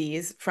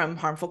these from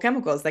harmful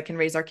chemicals that can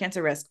raise our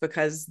cancer risk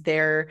because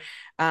they're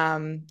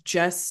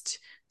just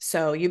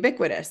so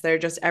ubiquitous. They're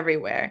just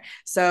everywhere.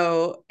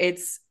 So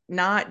it's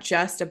not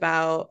just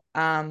about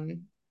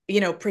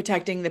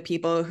protecting the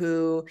people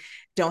who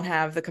don't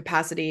have the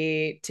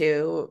capacity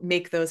to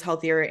make those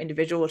healthier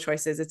individual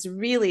choices. It's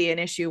really an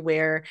issue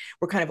where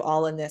we're kind of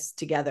all in this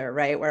together,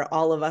 right? Where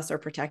all of us are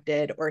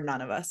protected or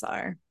none of us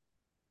are.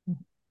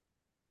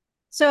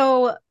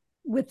 So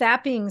with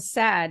that being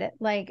said,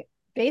 like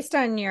based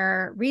on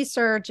your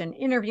research and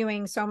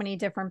interviewing so many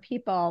different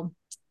people,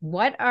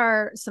 what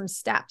are some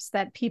steps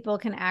that people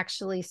can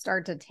actually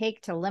start to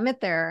take to limit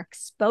their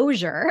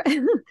exposure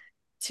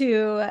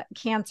to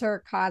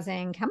cancer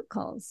causing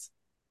chemicals?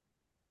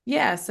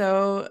 Yeah,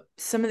 so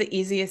some of the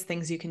easiest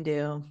things you can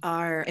do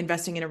are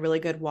investing in a really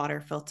good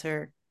water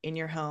filter in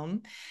your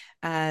home.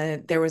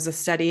 There was a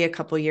study a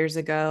couple years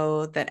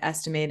ago that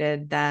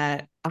estimated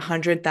that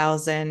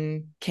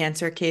 100,000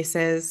 cancer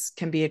cases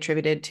can be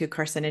attributed to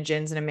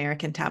carcinogens in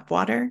American tap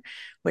water,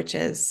 which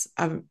is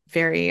a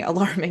very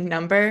alarming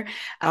number.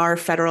 Our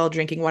federal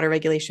drinking water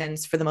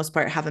regulations, for the most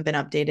part, haven't been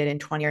updated in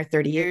 20 or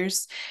 30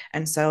 years.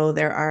 And so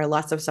there are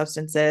lots of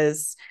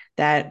substances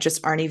that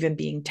just aren't even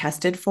being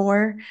tested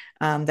for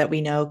that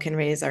we know can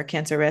raise our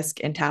cancer risk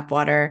in tap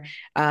water,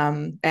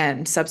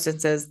 and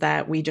substances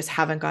that we just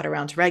haven't got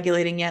around to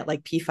regulating yet,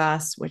 like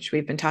PFAS, which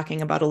we've been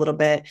talking about a little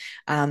bit.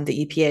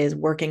 The EPA is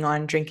working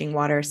on drinking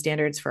water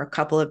standards for a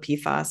couple of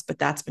PFAS, but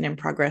that's been in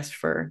progress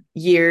for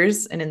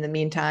years. And in the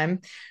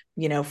meantime,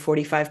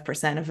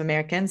 45% of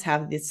Americans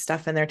have this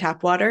stuff in their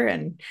tap water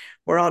and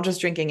we're all just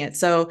drinking it.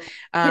 So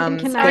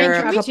can I there are a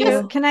interrupt you?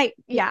 couple. Can I?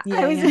 Yeah,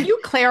 I was. Can you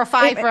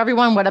clarify for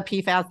everyone what a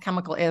PFAS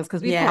chemical is?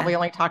 Because we probably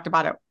only talked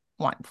about it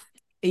once.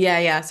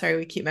 Yeah. Sorry,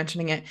 we keep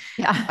mentioning it.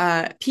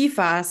 Yeah.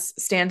 PFAS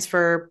stands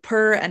for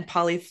per and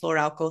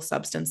polyfluoroalkyl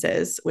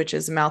substances, which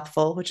is a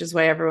mouthful, which is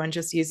why everyone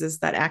just uses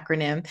that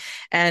acronym.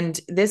 And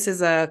this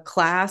is a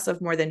class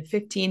of more than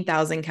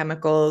 15,000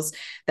 chemicals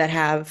that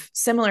have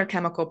similar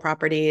chemical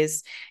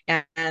properties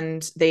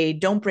and they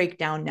don't break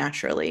down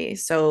naturally.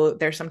 So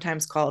they're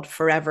sometimes called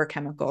forever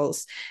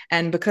chemicals.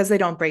 And because they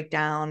don't break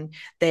down,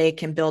 they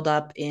can build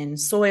up in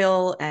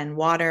soil and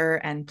water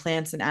and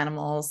plants and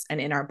animals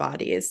and in our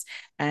bodies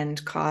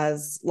and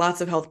cause lots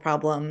of health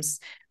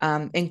problems,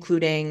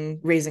 including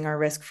raising our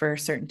risk for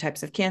certain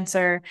types of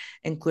cancer,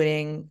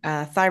 including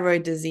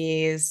thyroid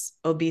disease,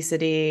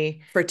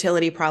 obesity,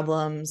 fertility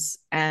problems,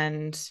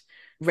 and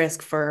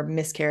risk for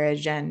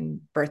miscarriage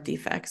and birth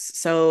defects.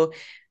 So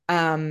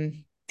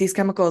these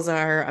chemicals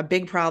are a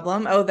big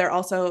problem. Oh, they're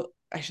also,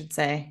 I should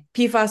say,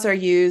 PFAS are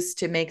used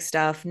to make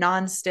stuff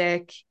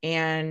nonstick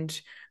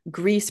and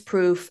grease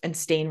proof and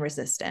stain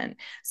resistant.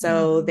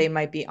 So they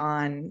might be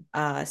on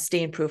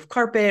stain proof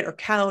carpet or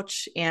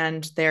couch,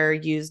 and they're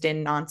used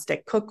in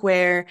nonstick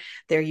cookware.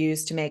 They're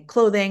used to make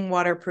clothing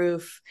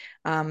waterproof.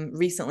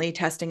 Recently,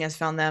 testing has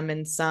found them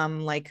in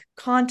some like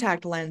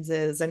contact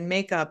lenses and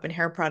makeup and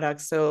hair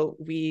products. So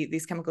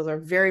these chemicals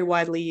are very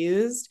widely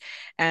used,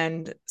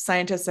 and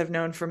scientists have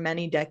known for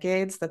many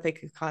decades that they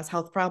could cause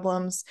health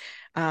problems.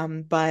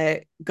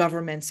 But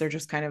governments are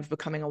just kind of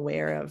becoming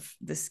aware of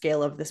the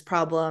scale of this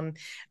problem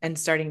and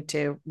starting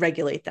to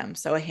regulate them.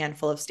 So a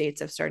handful of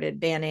states have started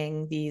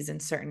banning these in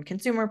certain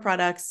consumer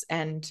products,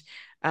 and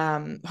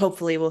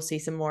hopefully we'll see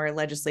some more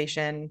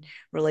legislation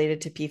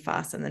related to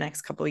PFAS in the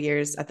next couple of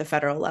years at the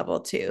federal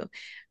level too.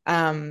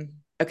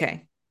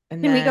 Okay.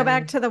 And can we go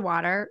back to the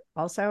water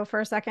also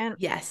for a second?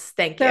 Yes,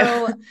 thank you.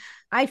 So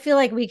I feel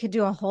like we could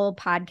do a whole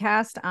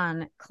podcast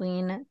on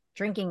clean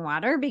drinking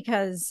water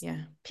because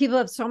people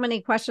have so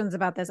many questions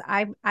about this.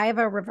 I have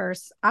a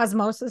reverse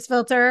osmosis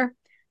filter.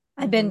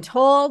 I've been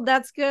told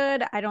that's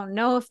good. I don't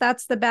know if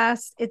that's the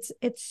best. It's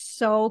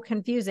so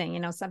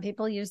confusing. Some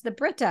people use the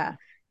Brita,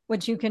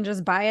 which you can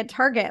just buy at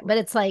Target, but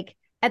it's like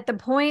at the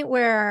point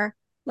where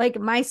like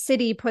my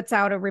city puts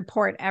out a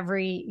report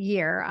every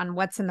year on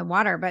what's in the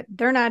water, but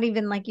they're not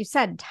even, like you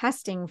said,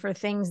 testing for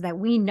things that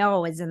we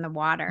know is in the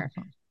water.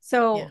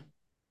 So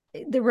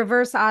the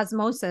reverse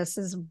osmosis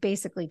is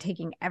basically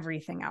taking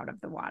everything out of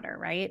the water,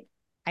 right?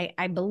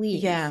 I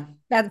believe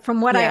that from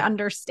what I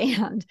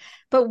understand.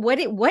 But what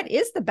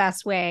is the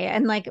best way?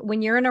 And like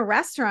when you're in a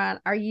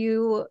restaurant, are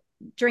you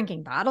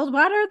drinking bottled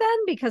water then?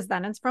 Because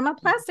then it's from a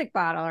plastic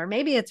bottle, or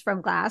maybe it's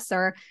from glass,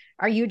 or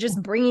are you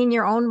just bringing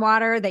your own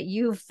water that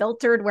you've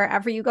filtered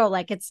wherever you go?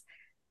 Like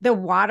the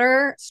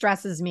water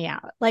stresses me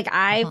out. Like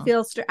I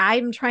feel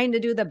I'm trying to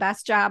do the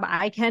best job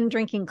I can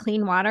drinking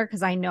clean water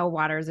because I know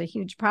water is a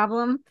huge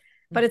problem.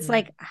 But it's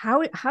like,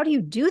 how do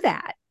you do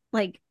that?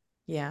 Like,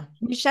 can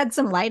you shed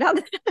some light on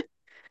that?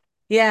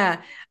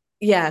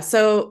 Yeah.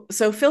 So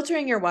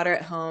filtering your water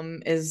at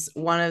home is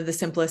one of the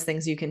simplest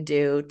things you can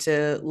do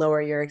to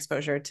lower your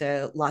exposure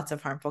to lots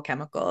of harmful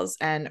chemicals.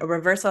 And a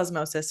reverse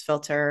osmosis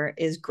filter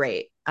is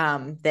great.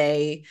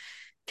 They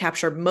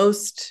capture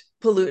most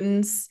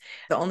pollutants.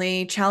 The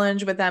only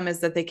challenge with them is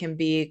that they can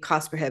be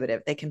cost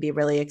prohibitive. They can be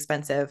really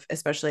expensive,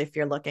 especially if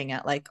you're looking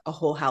at like a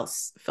whole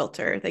house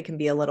filter. They can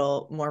be a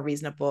little more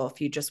reasonable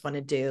if you just want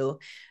to do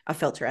a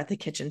filter at the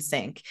kitchen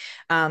sink.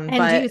 And do you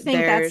But think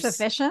that's there's,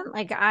 sufficient?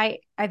 Like I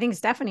think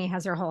Stephanie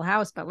has her whole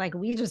house, but like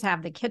we just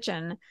have the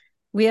kitchen.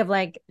 We have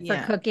like for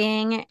yeah.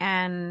 cooking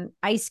and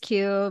ice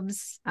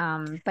cubes.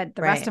 But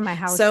the rest Right. of my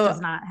house does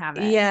So, not have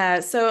it. yeah.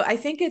 So I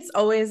think it's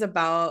always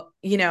about,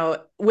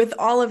 with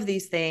all of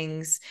these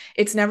things,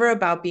 it's never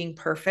about being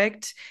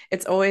perfect.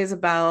 It's always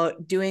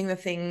about doing the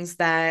things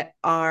that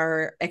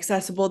are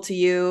accessible to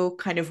you,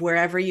 kind of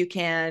wherever you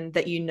can,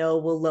 that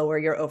will lower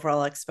your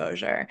overall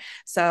exposure.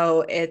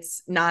 So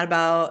it's not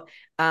about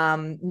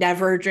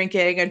never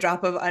drinking a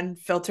drop of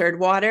unfiltered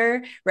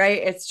water,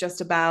 right? It's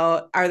just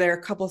about, are there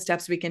a couple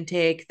steps we can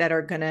take that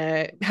are going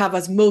to have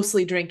us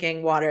mostly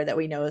drinking water that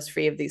we know is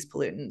free of these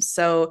pollutants?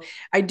 So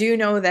I do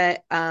know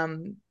that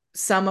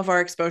some of our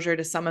exposure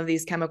to some of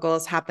these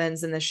chemicals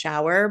happens in the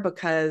shower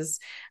because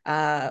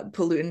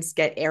pollutants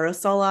get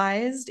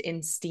aerosolized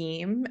in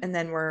steam and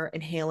then we're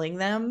inhaling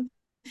them.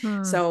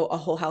 Hmm. So a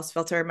whole house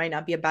filter might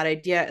not be a bad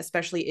idea,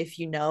 especially if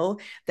you know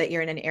that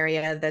you're in an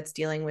area that's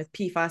dealing with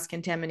PFAS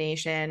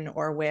contamination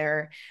or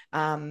where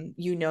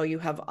you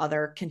have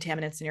other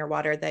contaminants in your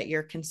water that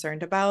you're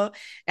concerned about.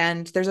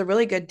 And there's a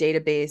really good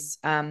database,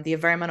 the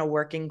Environmental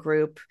Working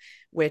Group,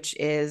 which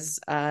is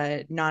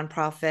a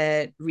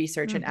nonprofit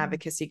research and Mm-hmm.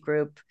 advocacy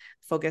group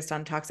focused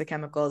on toxic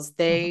chemicals. Mm-hmm.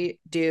 They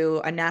do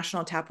a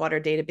national tap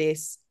water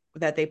database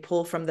that they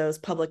pull from those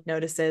public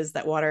notices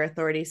that water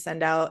authorities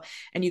send out.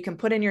 And you can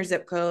put in your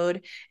zip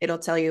code. It'll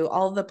tell you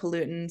all the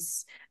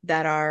pollutants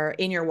that are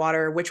in your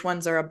water, which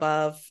ones are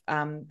above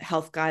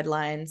health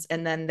guidelines.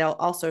 And then they'll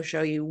also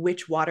show you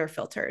which water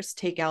filters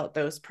take out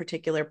those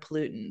particular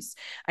pollutants.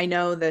 I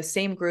know the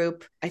same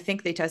group, I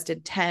think they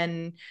tested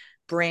 10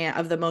 brand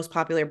of the most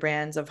popular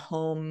brands of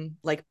home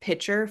like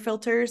pitcher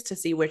filters to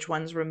see which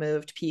ones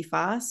removed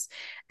PFAS,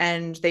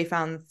 and they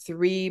found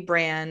 3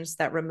 brands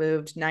that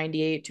removed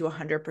 98 to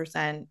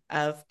 100%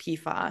 of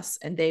PFAS,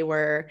 and they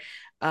were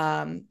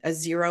a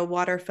zero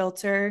water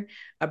filter,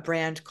 a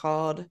brand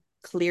called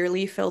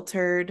Clearly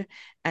Filtered,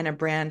 and a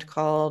brand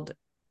called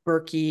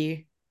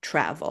Berkey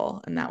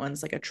Travel, and that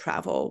one's like a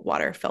travel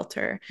water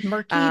filter.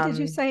 Murky, did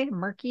you um say?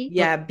 Murky?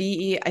 yeah, I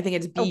think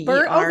it's Oh, the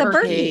Berkey.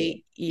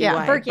 Berkey.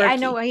 Yeah, Berkey. I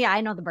know. Berkey. Yeah,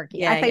 I know the Berkey. I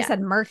Yeah, thought you yeah. said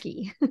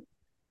murky.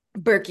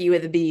 Berkey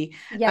with a B.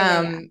 Yeah,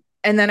 yeah, yeah.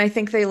 And then I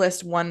think they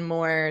list one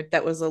more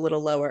that was a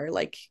little lower,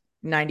 like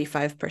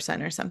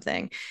 95% or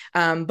something.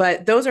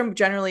 But those are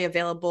generally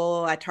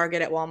available at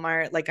Target, at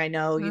Walmart. Like I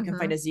know you can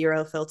find Mm-hmm. a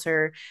zero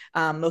filter.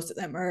 Most of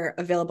them are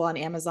available on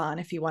Amazon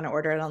if you want to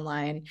order it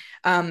online.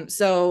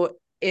 So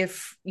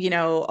if,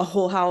 a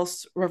whole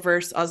house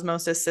reverse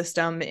osmosis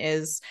system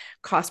is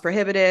cost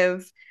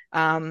prohibitive,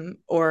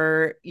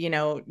 or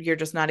you're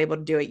just not able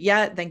to do it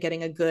yet, then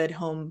getting a good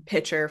home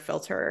pitcher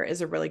filter is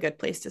a really good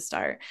place to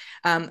start.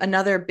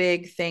 Another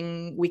big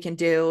thing we can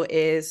do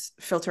is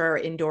filter our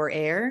indoor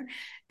air,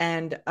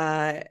 and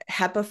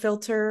HEPA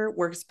filter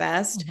works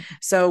best. Mm-hmm.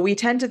 So we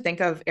tend to think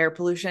of air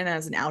pollution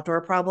as an outdoor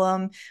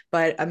problem,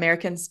 but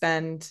Americans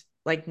spend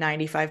like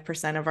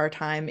 95% of our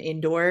time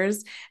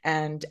indoors,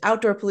 and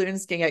outdoor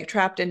pollutants can get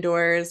trapped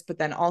indoors, but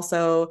then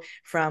also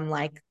from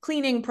like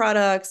cleaning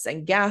products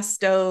and gas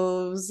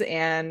stoves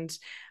and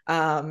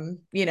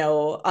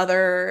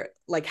other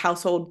like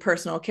household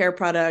personal care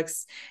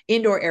products.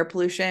 Indoor air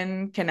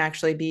pollution can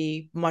actually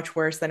be much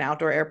worse than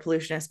outdoor air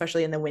pollution,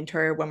 especially in the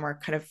winter when we're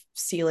kind of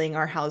sealing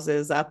our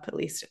houses up, at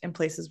least in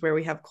places where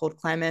we have cold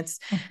climates.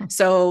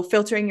 So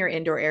filtering your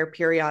indoor air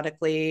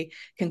periodically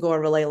can go a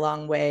really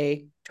long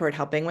way toward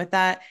helping with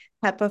that.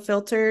 HEPA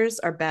filters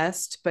are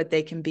best, but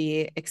they can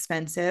be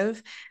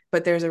expensive.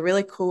 But there's a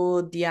really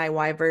cool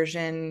DIY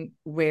version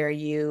where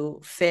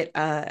you fit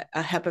a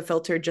HEPA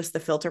filter, just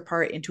the filter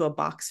part, into a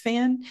box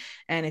fan.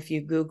 And if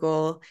you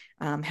Google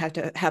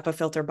HEPA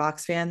filter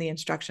box fan, the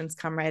instructions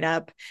come right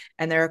up.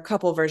 And there are a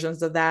couple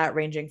versions of that,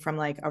 ranging from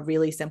like a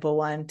really simple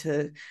one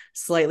to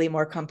slightly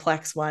more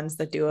complex ones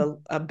that do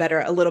a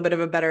little bit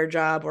of a better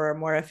job or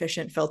more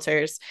efficient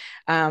filters.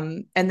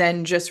 And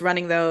then just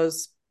running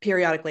those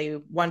periodically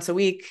once a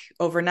week,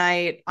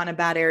 overnight, on a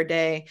bad air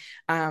day,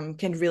 can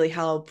really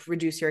help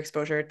reduce your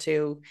exposure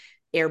to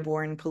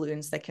airborne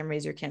pollutants that can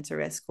raise your cancer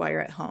risk while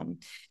you're at home.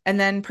 And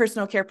then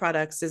personal care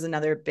products is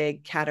another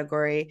big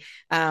category.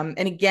 And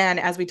again,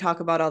 as we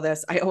talk about all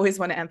this, I always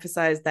want to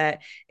emphasize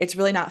that it's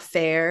really not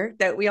fair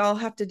that we all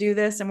have to do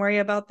this and worry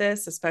about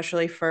this,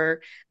 especially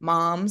for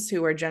moms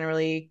who are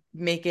generally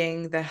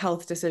making the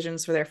health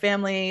decisions for their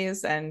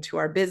families and who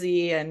are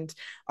busy and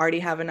already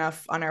have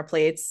enough on our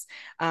plates.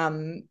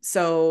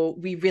 So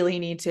we really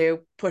need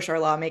to push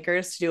our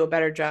lawmakers to do a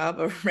better job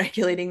of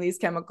regulating these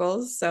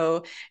chemicals.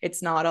 So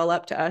it's not all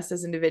up to us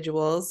as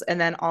individuals. And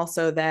then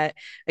also that,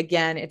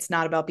 again, it's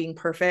not about being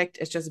perfect.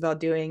 It's just about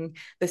doing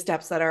the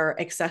steps that are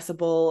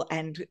accessible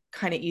and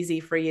kind of easy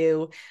for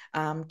you,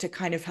 to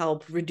kind of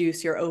help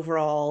reduce your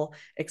overall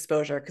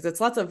exposure. Because it's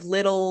lots of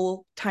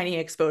little tiny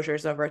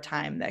exposures over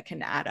time that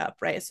can add up,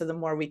 right? So the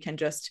more we can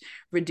just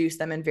reduce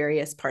them in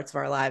various parts of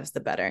our lives, the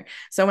better.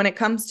 So when it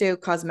comes to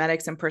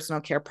cosmetics and personal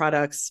care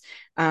products,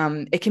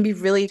 it can be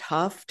really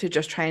tough to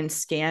just try and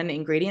scan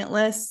ingredient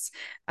lists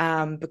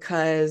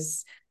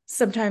because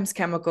sometimes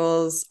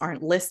chemicals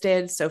aren't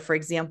listed. So for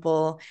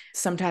example,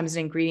 sometimes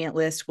an ingredient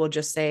list will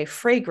just say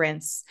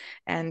fragrance,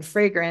 and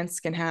fragrance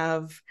can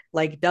have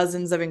like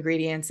dozens of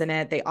ingredients in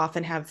it. They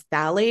often have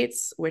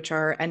phthalates, which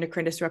are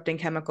endocrine disrupting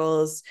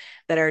chemicals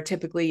that are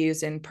typically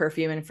used in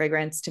perfume and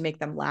fragrance to make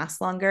them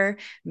last longer.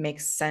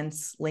 Makes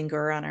sense,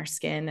 linger on our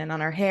skin and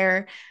on our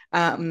hair.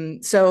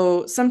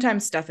 So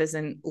sometimes stuff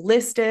isn't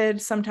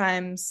listed.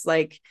 Sometimes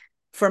like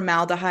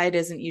formaldehyde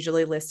isn't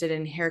usually listed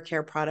in hair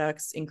care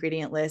products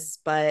ingredient lists,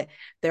 but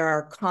there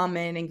are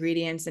common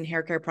ingredients in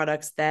hair care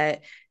products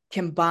that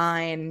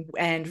combine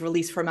and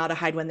release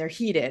formaldehyde when they're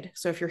heated.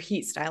 So if you're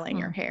heat styling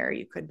your hair,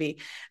 you could be.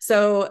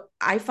 So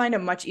I find a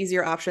much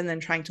easier option than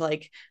trying to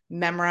like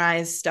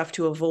memorize stuff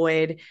to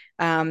avoid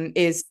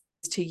is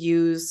to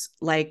use,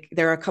 like,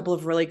 there are a couple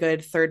of really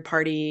good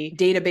third-party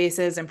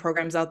databases and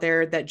programs out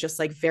there that just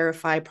like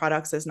verify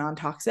products as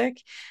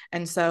non-toxic.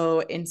 And so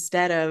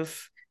instead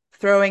of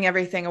throwing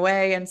everything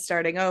away and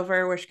starting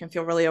over, which can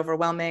feel really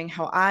overwhelming,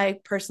 how I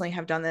personally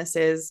have done this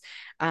is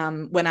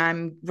when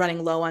I'm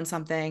running low on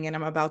something and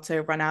I'm about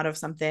to run out of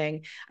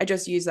something, I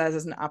just use that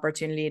as an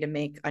opportunity to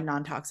make a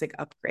non-toxic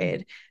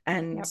upgrade.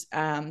 And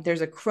there's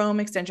a Chrome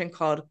extension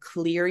called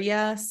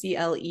Clearya,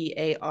 Clearya,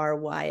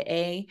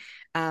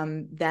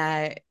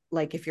 that,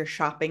 like, if you're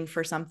shopping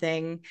for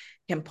something,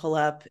 can pull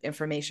up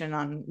information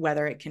on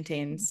whether it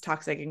contains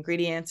toxic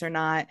ingredients or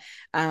not.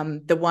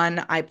 The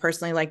one I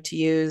personally like to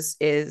use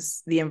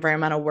is the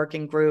Environmental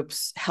Working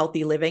Group's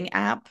Healthy Living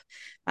app.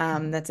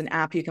 That's an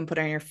app you can put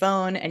on your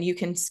phone, and you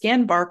can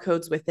scan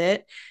barcodes with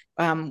it,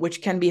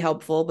 which can be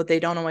helpful, but they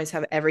don't always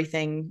have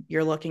everything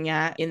you're looking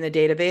at in the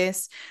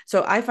database.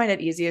 So I find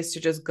it easiest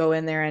to just go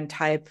in there and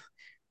type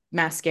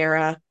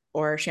mascara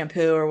or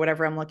shampoo or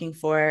whatever I'm looking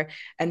for.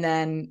 And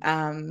then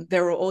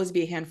there will always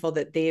be a handful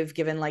that they've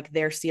given like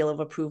their seal of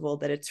approval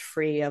that it's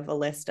free of a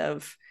list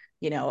of,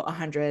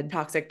 100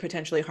 toxic,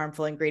 potentially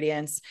harmful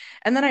ingredients.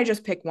 And then I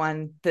just pick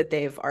one that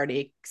they've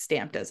already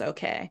stamped as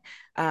okay.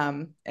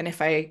 And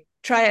if I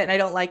try it and I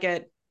don't like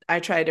it, I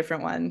try a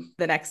different one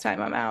the next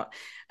time I'm out.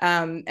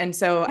 And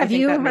so have I think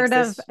you that heard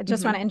makes of, this,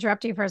 just want to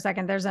interrupt you for a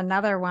second. There's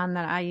another one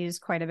that I use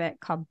quite a bit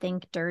called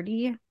Think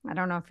Dirty. I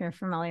don't know if you're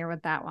familiar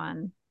with that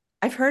one.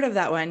 I've heard of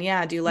that one.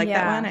 Yeah. Do you like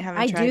that one? I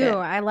haven't tried do. it.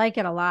 I like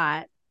it a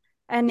lot.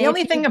 And the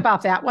only thing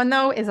about that one,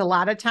 though, is a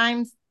lot of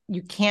times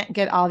you can't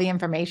get all the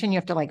information. You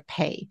have to like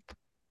pay.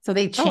 So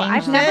they changed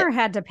I've never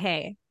had to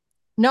pay.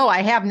 No,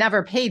 I have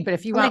never paid. But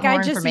if you want more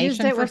information, I just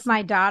used it with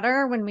my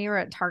daughter when we were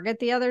at Target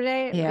the other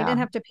day. Yeah. We didn't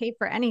have to pay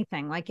for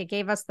anything. Like, it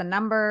gave us the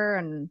number,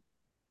 and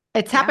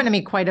it's happened to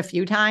me quite a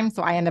few times.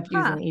 So I end up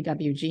using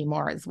EWG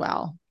more as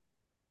well.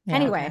 Yeah.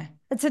 Anyway,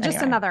 it's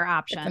just another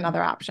option. It's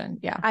another option.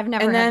 Yeah. I've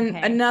never And had then to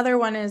pay. another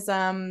one is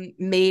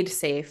Made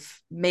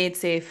Safe. Made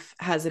Safe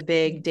has a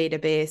big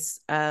database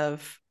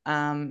of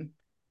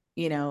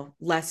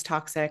less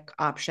toxic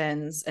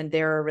options, and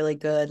they're a really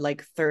good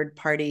like third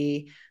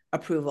party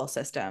approval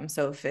system.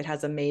 So if it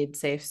has a Made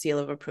Safe seal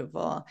of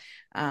approval,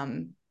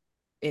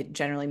 it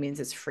generally means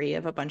it's free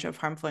of a bunch of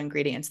harmful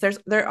ingredients.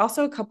 There are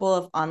also a couple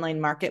of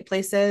online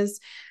marketplaces.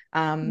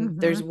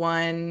 There's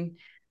one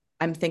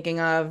I'm thinking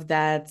of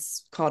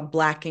that's called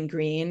Black and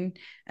Green,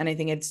 and I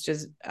think it's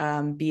just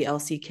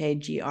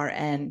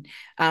BLCKGRN.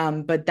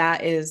 But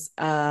that is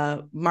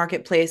a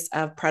marketplace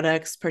of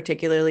products,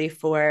 particularly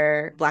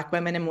for Black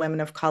women and women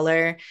of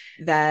color,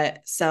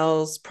 that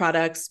sells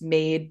products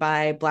made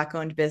by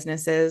Black-owned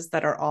businesses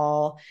that are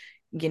all,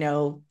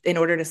 in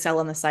order to sell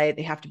on the site,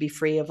 they have to be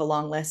free of a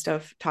long list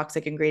of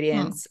toxic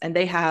ingredients. And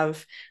they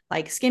have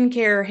like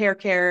skincare, hair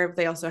care.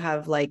 They also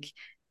have like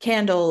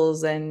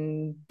candles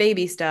and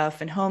baby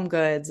stuff and home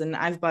goods. And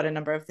I've bought a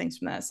number of things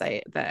from that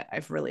site that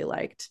I've really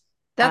liked.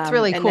 That's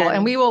really cool.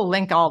 And we will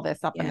link all this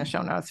up in the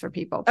show notes for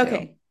people too.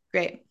 Okay,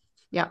 great.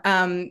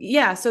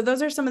 Yeah. So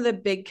those are some of the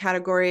big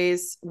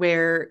categories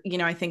where,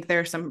 I think there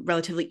are some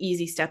relatively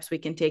easy steps we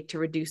can take to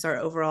reduce our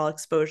overall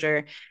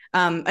exposure.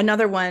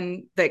 Another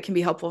one that can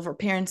be helpful for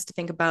parents to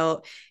think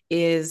about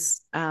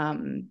is,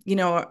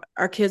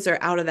 our kids are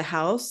out of the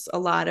house a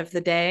lot of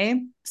the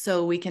day.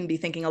 So we can be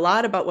thinking a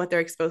lot about what they're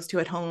exposed to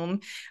at home,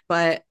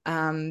 but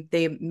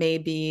they may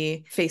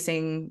be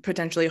facing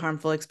potentially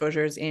harmful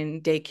exposures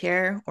in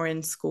daycare or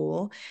in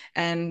school.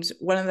 And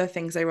one of the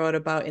things I wrote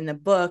about in the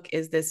book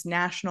is this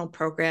national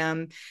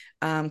program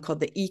called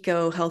the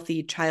Eco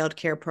Healthy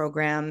Childcare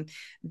Program,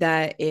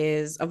 that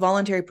is a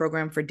voluntary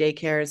program for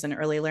daycares and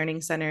early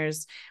learning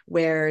centers,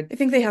 where I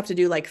think they have to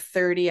do like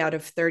 30 out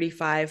of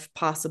 35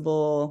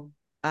 possible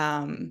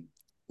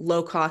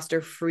low cost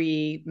or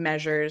free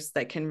measures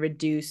that can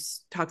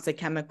reduce toxic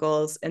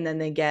chemicals. And then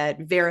they get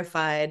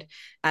verified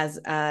as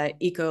a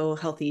eco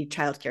healthy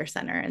childcare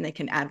center, and they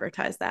can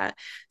advertise that.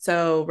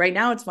 So right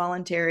now it's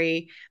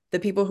voluntary. the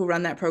people who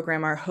run that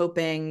program are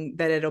hoping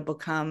that it'll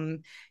become,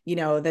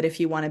 that if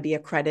you want to be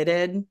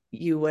accredited,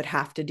 you would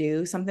have to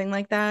do something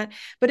like that.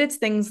 But it's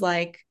things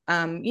like,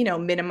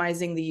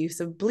 minimizing the use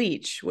of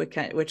bleach,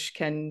 which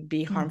can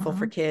be harmful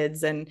for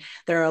kids. And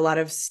there are a lot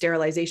of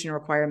sterilization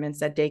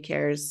requirements at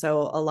daycares.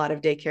 So a lot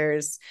of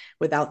daycares,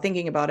 without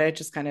thinking about it,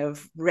 just kind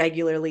of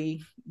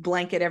regularly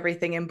blanket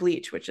everything in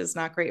bleach, which is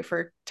not great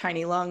for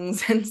tiny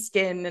lungs and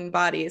skin and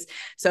bodies.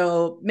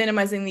 So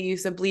minimizing the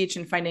use of bleach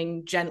and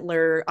finding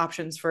gentler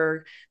options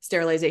for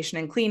sterilization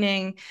and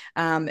cleaning.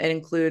 It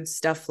includes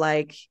stuff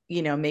like,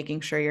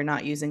 making sure you're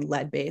not using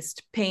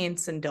lead-based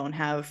paints and don't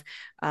have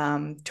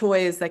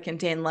toys that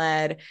contain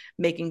lead,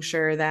 making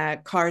sure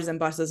that cars and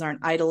buses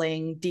aren't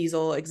idling.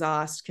 Diesel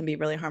exhaust can be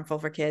really harmful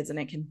for kids, and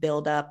it can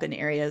build up in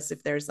areas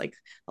if there's like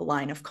a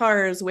line of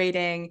cars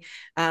waiting.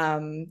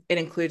 It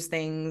includes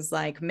things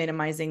like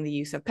minimizing the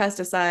use of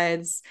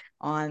pesticides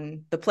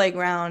on the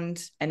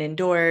playground and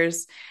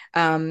indoors.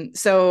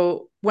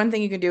 So one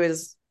thing you can do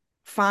is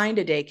find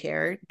a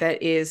daycare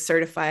that is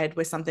certified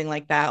with something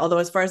like that. Although,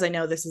 as far as I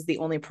know, this is the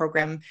only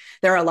program.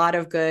 There are a lot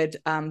of good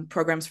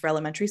programs for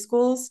elementary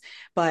schools,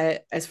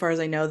 but as far as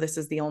I know, this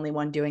is the only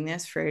one doing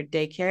this for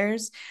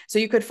daycares. So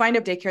you could find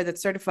a daycare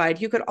that's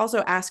certified. You could also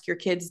ask your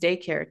kids'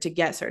 daycare to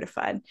get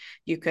certified.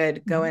 You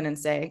could go in and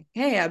say,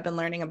 hey, I've been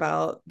learning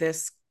about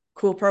this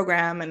cool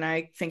program and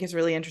I think it's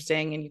really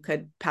interesting, and you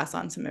could pass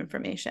on some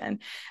information.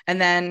 And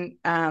then,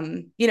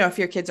 if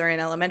your kids are in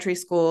elementary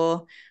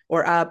school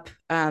or up,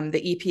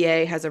 the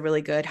EPA has a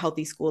really good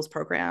healthy schools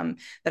program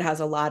that has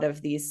a lot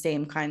of these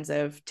same kinds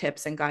of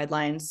tips and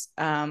guidelines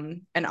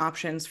and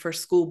options for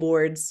school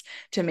boards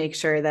to make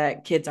sure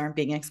that kids aren't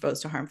being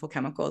exposed to harmful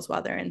chemicals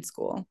while they're in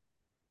school.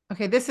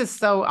 Okay, this is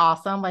so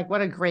awesome. Like,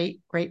 what a great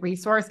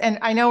resource. And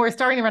I know we're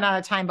starting to run out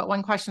of time, but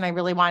one question I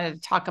really wanted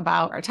to talk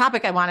about, or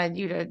topic I wanted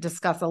you to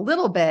discuss a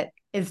little bit,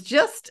 is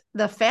just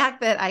the fact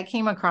that I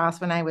came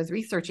across when I was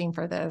researching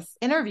for this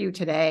interview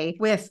today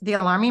with the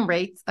alarming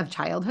rates of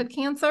childhood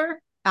cancer.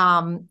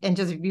 And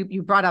just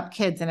you brought up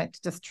kids, and it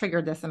just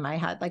triggered this in my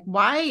head. Like,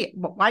 why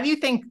do you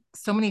think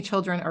so many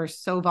children are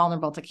so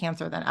vulnerable to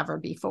cancer than ever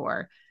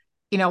before?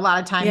 A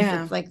lot of times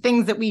it's like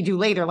things that we do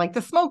later, like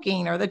the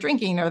smoking or the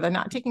drinking or the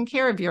not taking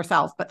care of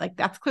yourself. But like,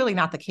 that's clearly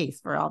not the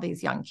case for all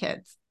these young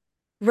kids.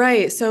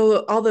 Right.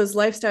 So all those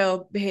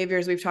lifestyle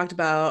behaviors we've talked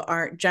about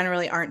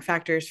aren't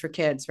factors for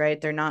kids, right?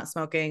 They're not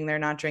smoking, they're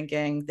not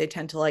drinking, they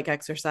tend to like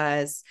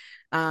exercise.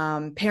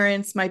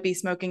 Parents might be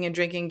smoking and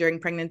drinking during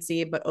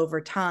pregnancy, but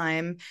over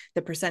time,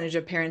 the percentage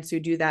of parents who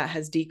do that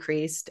has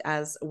decreased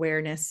as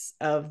awareness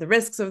of the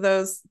risks of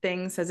those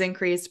things has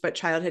increased. But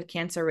childhood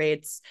cancer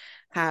rates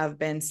have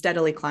been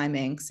steadily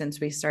climbing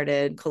since we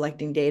started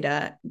collecting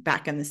data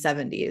back in the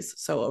 70s.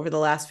 So over the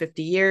last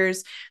 50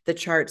 years, the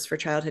charts for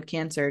childhood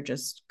cancer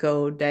just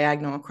go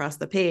diagonal across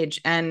the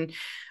page. And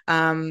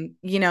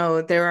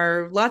there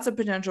are lots of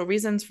potential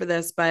reasons for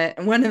this,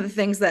 but one of the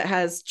things that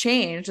has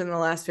changed in the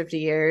last 50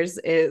 years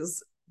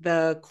is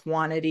the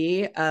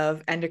quantity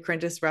of endocrine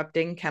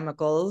disrupting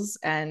chemicals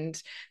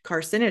and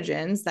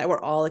carcinogens that we're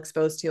all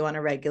exposed to on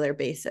a regular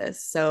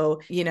basis. So,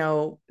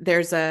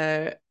 there's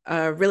a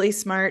really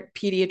smart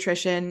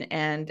pediatrician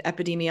and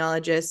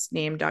epidemiologist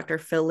named Dr.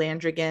 Phil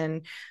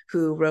Landrigan,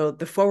 who wrote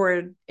the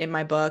foreword in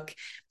my book.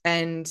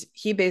 And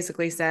he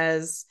basically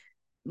says,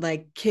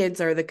 like,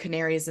 kids are the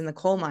canaries in the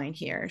coal mine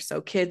here.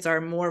 So kids are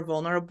more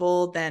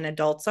vulnerable than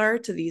adults are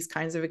to these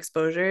kinds of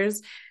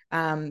exposures.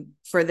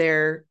 For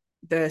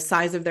the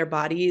size of their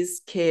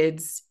bodies,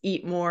 kids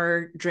eat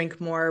more,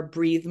 drink more,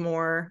 breathe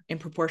more in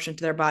proportion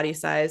to their body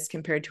size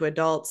compared to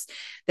adults.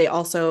 They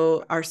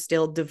also are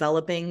still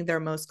developing their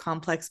most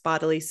complex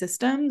bodily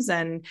systems,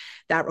 and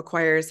that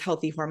requires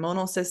healthy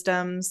hormonal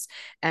systems,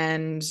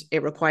 and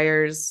it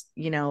requires,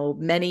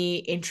 many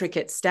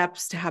intricate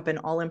steps to happen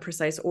all in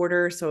precise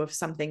order. So if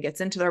something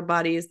gets into their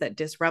bodies that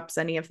disrupts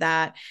any of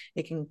that,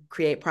 it can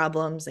create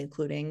problems,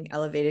 including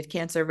elevated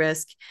cancer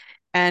risk.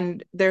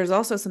 And there's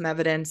also some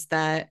evidence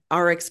that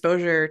our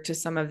exposure to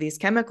some of these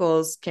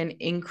chemicals can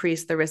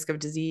increase the risk of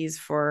disease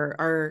for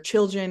our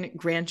children,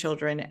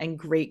 grandchildren, and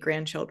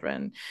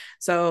great-grandchildren.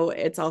 So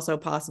it's also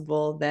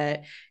possible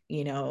that,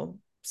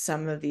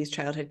 some of these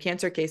childhood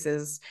cancer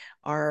cases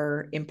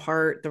are in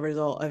part the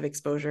result of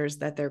exposures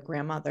that their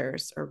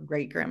grandmothers or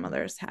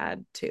great-grandmothers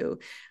had to.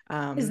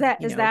 Is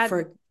that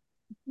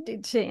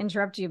to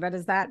interrupt you, but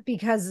is that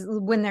because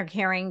when they're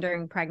carrying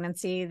during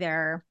pregnancy,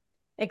 they're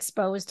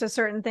exposed to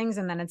certain things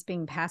and then it's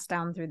being passed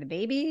down through the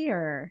baby?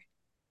 Or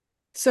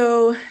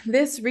so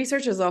this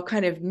research is all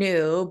kind of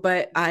new,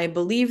 but I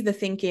believe the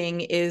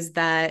thinking is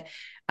that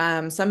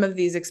some of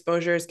these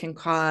exposures can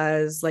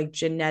cause like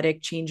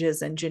genetic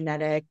changes and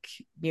genetic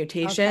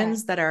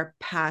mutations that are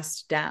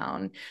passed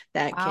down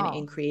that can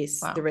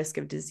increase the risk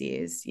of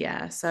disease.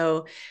 Yeah.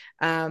 So,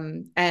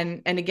 and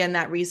again,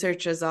 that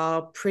research is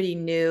all pretty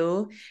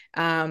new.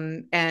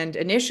 And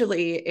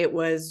initially it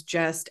was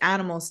just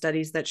animal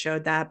studies that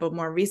showed that, but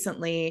more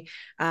recently,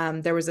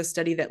 there was a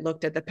study that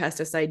looked at the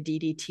pesticide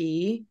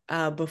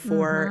DDT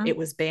before it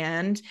was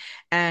banned,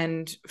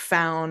 and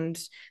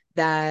found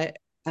that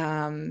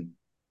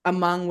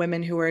among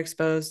women who were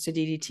exposed to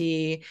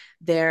DDT,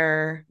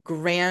 their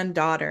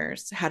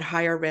granddaughters had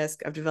higher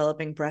risk of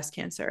developing breast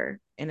cancer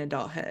in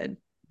adulthood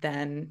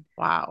than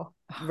Wow.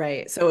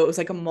 right. So it was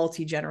like a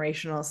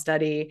multi-generational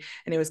study,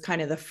 and it was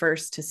kind of the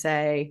first to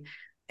say,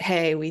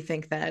 hey, we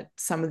think that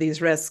some of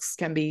these risks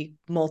can be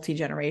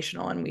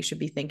multi-generational and we should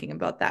be thinking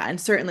about that.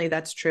 And certainly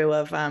that's true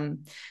of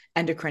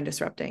endocrine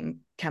disrupting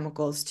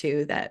chemicals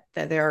too, that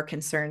there are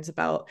concerns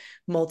about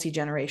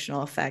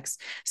multi-generational effects.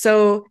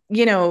 So,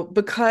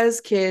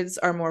 because kids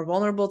are more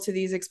vulnerable to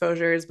these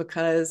exposures,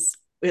 because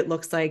it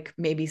looks like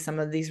maybe some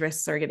of these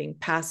risks are getting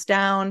passed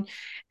down,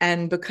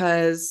 and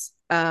because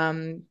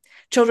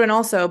children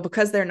also,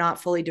 because they're not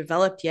fully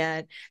developed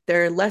yet,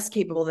 they're less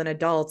capable than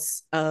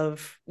adults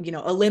of,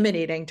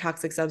 eliminating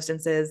toxic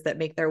substances that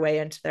make their way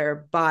into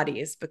their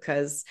bodies,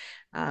 because,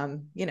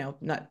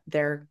 not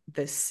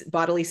this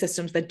bodily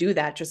systems that do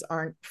that just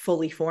aren't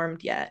fully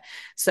formed yet.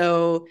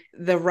 So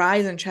the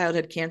rise in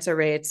childhood cancer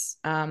rates,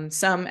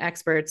 some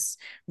experts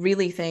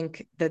really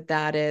think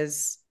that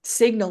is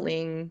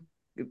signaling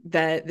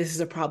that this is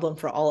a problem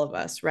for all of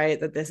us, right?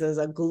 That this is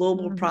a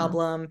global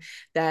problem,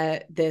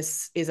 that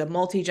this is a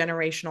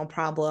multi-generational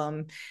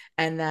problem,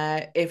 and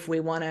that if we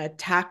want to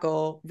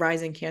tackle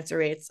rising cancer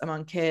rates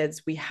among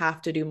kids, we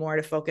have to do more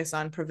to focus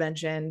on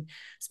prevention,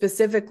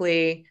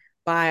 specifically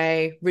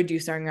by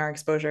reducing our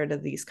exposure to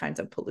these kinds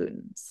of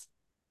pollutants.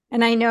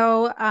 And I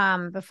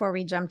know before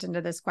we jumped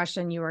into this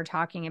question, you were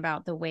talking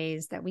about the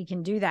ways that we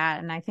can do that.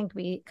 And I think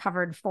we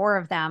covered 4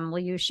 of them. Will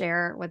you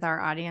share with our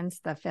audience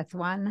the 5th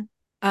one?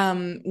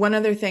 One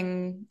other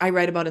thing I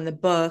write about in the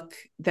book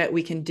that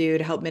we can do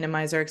to help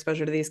minimize our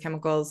exposure to these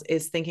chemicals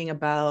is thinking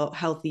about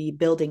healthy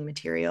building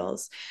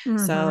materials.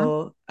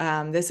 So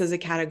this is a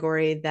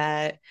category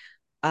that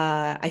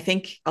I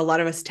think a lot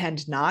of us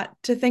tend not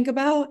to think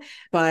about,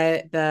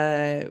 but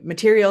the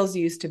materials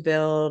used to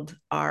build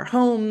our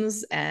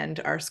homes and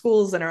our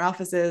schools and our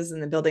offices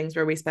and the buildings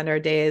where we spend our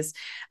days,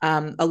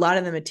 a lot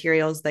of the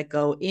materials that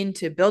go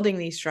into building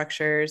these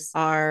structures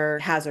are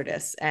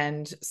hazardous.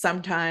 And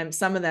sometimes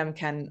some of them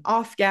can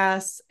off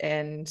gas,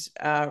 and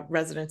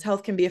residents'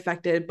 health can be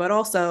affected, but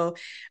also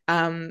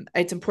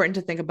it's important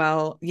to think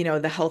about,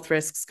 the health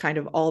risks kind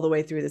of all the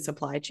way through the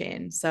supply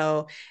chain.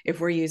 So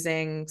if we're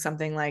using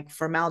something like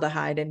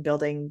formaldehyde in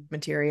building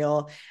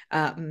material,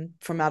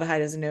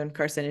 formaldehyde is a known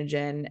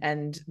carcinogen,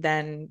 and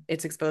then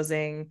it's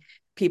exposing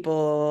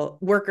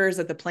workers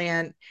at the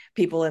plant,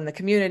 people in the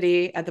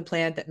community at the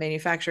plant that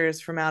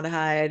manufactures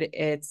formaldehyde.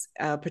 It's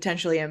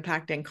potentially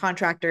impacting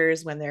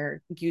contractors when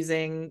they're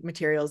using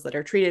materials that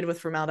are treated with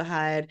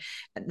formaldehyde.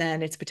 And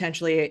then it's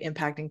potentially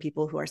impacting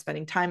people who are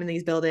spending time in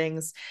these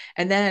buildings.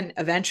 And then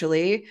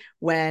eventually,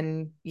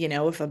 when,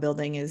 if a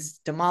building is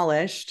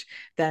demolished,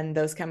 then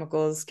those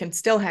chemicals can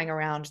still hang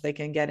around. They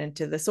can get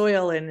into the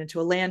soil and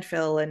into a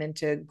landfill and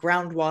into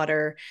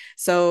groundwater.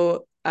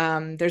 So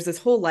there's this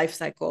whole life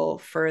cycle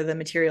for the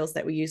materials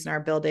that we use in our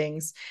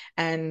buildings,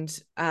 and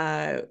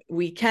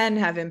we can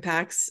have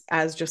impacts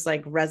as just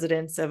like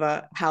residents of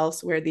a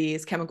house where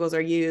these chemicals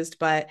are used,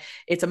 but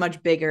it's a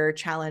much bigger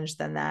challenge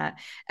than that.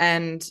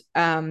 And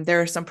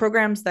there are some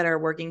programs that are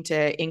working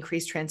to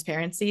increase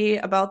transparency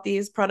about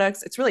these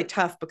products. It's really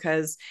tough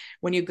because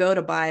when you go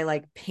to buy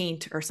like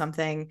paint or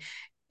something,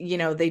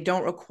 they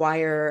don't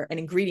require an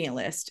ingredient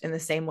list in the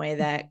same way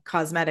that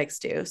cosmetics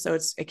do. So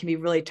it can be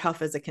really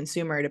tough as a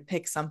consumer to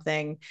pick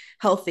something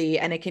healthy.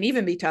 And it can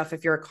even be tough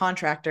if you're a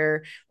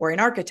contractor or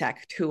an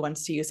architect who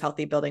wants to use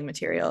healthy building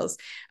materials.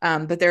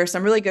 But there are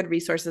some really good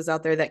resources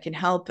out there that can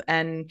help.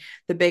 And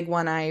the big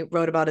one I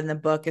wrote about in the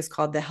book is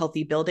called the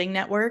Healthy Building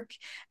Network.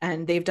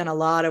 And they've done a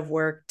lot of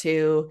work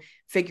to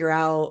figure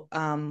out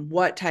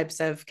what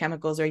types of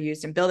chemicals are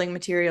used in building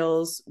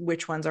materials,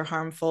 which ones are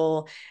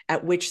harmful,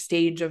 at which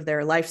stage of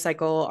their life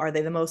cycle are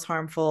they the most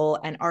harmful,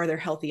 and are there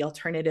healthy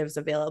alternatives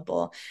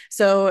available?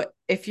 So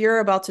if you're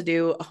about to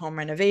do a home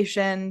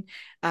renovation,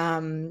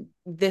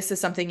 this is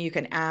something you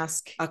can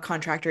ask a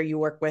contractor you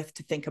work with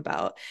to think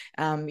about.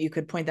 You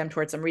could point them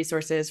towards some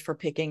resources for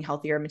picking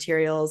healthier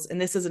materials. And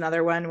this is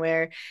another one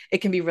where it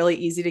can be really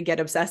easy to get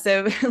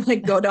obsessive,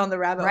 like go down the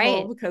rabbit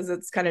hole, because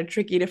it's kind of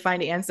tricky to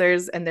find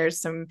answers. And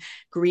there's some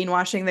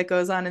greenwashing that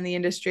goes on in the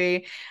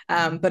industry.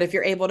 But if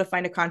you're able to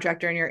find a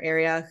contractor in your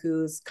area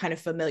who's kind of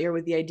familiar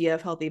with the idea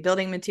of healthy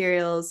building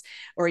materials,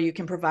 or you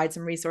can provide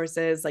some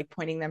resources like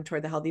pointing them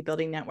toward the Healthy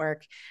Building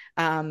Network,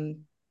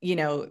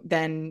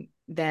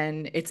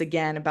 then it's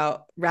again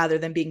about, rather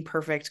than being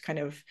perfect, kind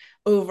of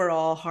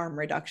overall harm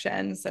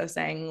reduction. So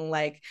saying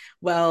like,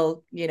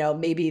 well,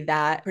 maybe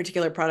that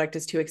particular product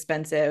is too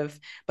expensive,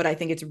 but I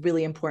think it's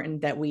really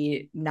important that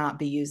we not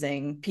be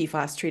using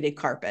PFAS treated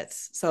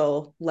carpets.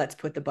 So let's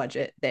put the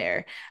budget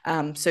there.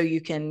 So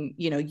you can,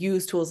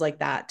 use tools like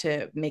that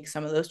to make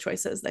some of those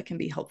choices that can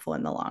be helpful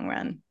in the long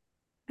run.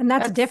 And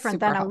that's different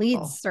than a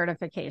LEED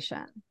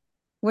certification.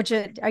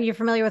 Are you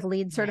familiar with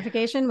LEED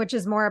certification, which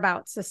is more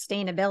about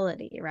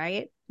sustainability,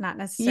 right? Not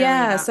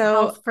necessarily about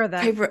health for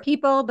the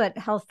people, but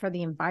health for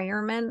the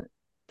environment.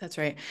 That's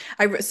right.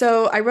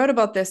 So I wrote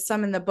about this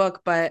some in the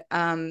book, but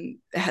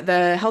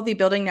the Healthy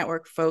Building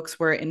Network folks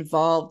were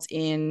involved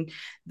in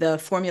the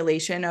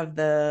formulation of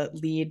the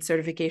LEED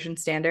certification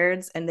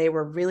standards, and they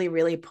were really,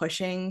 really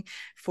pushing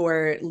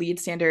for LEED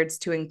standards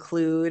to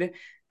include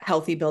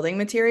healthy building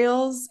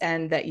materials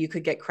and that you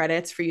could get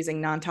credits for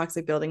using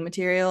non-toxic building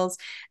materials.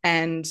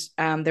 And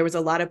there was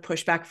a lot of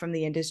pushback from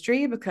the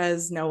industry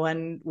because no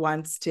one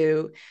wants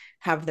to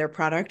have their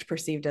product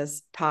perceived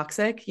as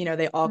toxic.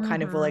 They all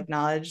kind of will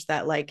acknowledge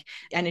that like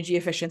energy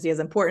efficiency is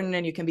important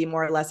and you can be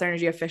more or less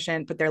energy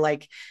efficient, but they're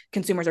like,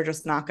 consumers are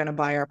just not going to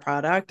buy our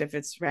product if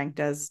it's ranked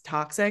as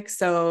toxic.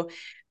 So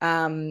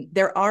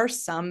there are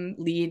some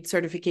LEED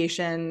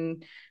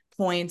certification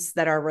points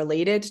that are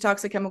related to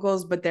toxic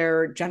chemicals, but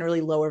they're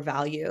generally lower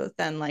value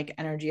than like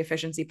energy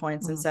efficiency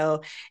points. And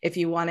so if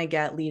you want to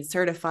get LEED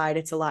certified,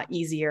 it's a lot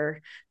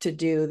easier to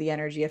do the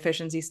energy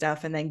efficiency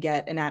stuff and then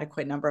get an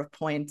adequate number of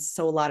points.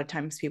 So a lot of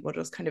times people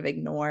just kind of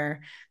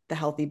ignore the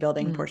healthy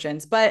building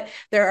portions. But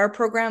there are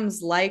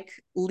programs like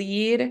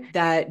LEED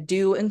that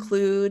do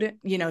include,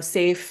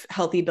 safe,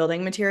 healthy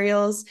building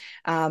materials.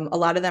 A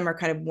lot of them are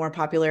kind of more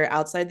popular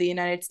outside the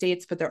United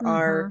States, but there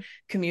are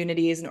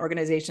communities and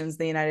organizations in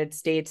the United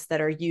States that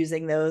are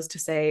using those to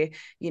say,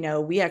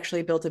 we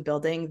actually built a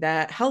building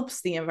that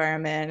helps the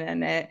environment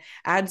and it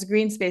adds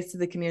green space to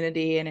the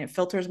community and it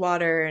filters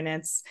water and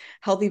it's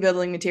healthy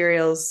building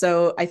materials.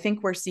 So I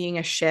think we're seeing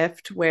a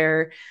shift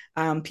where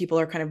people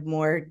are kind of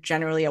more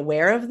generally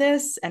aware of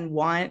this and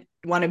want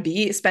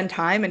to spend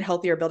time in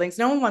healthier buildings.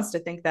 No one wants to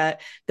think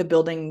that the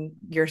building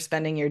you're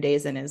spending your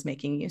days in is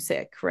making you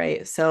sick,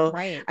 right? So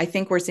I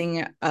think we're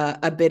seeing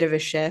a bit of a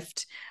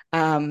shift.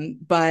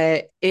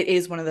 But it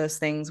is one of those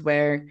things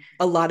where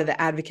a lot of the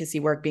advocacy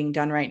work being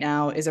done right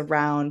now is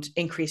around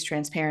increased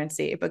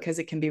transparency, because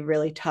it can be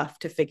really tough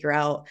to figure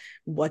out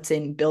what's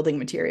in building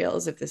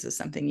materials if this is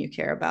something you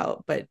care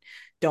about, but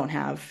don't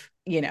have,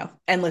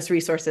 endless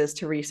resources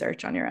to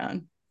research on your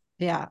own.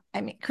 Yeah.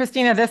 I mean,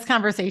 Kristina, this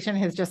conversation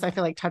has just, I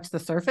feel like, touched the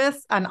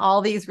surface on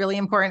all these really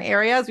important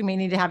areas. We may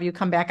need to have you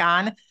come back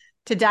on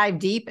to dive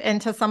deep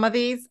into some of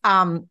these.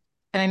 And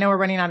I know we're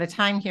running out of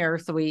time here,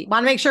 so we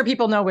want to make sure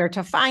people know where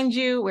to find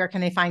you. Where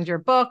can they find your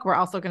book? We're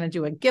also going to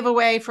do a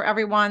giveaway for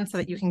everyone so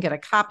that you can get a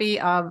copy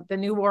of The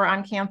New War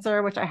on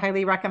Cancer, which I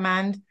highly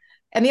recommend.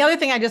 And the other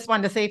thing I just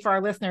wanted to say for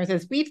our listeners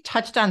is we've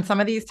touched on some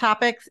of these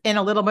topics in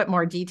a little bit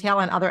more detail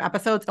in other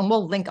episodes, and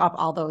we'll link up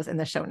all those in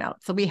the show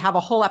notes. So we have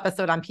a whole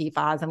episode on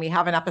PFAS, and we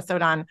have an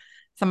episode on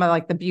some of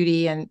like the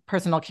beauty and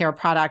personal care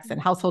products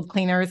and household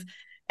cleaners.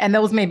 And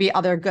those may be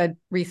other good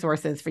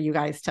resources for you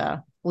guys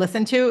to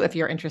listen to if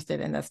you're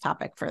interested in this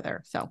topic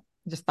further. So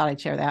I just thought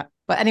I'd share that.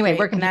 But anyway,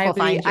 where can people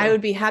find you? I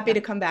would be happy to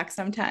come back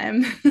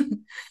sometime.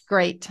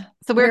 Great.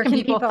 So where can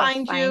people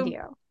find you?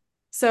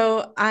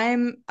 So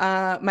my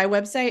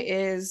website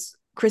is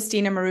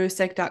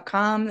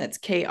KristinaMarusic.com. That's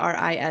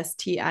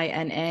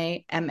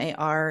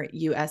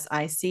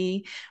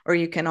KristinaMarusic. Or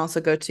you can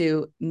also go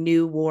to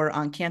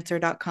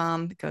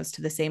newwaroncancer.com. It goes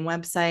to the same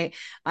website.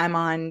 I'm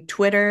on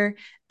Twitter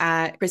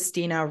at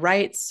Kristina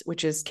Writes,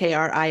 which is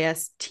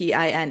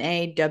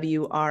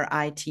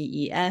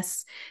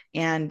KristinaWrites.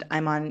 And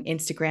I'm on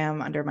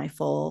Instagram under my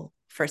full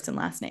first and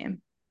last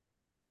name.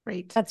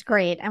 Great. That's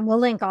great. And we'll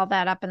link all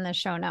that up in the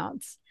show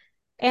notes.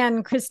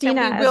 And Kristina,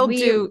 and we will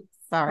do,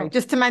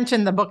 just to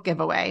mention the book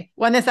giveaway.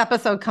 When this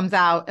episode comes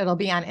out, it'll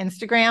be on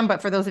Instagram.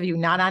 But for those of you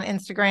not on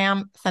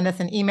Instagram, send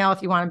us an email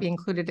if you want to be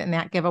included in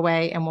that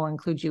giveaway, and we'll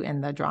include you in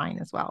the drawing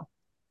as well.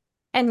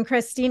 And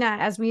Kristina,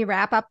 as we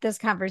wrap up this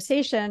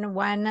conversation,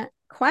 one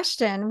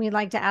question we'd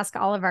like to ask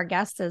all of our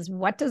guests is,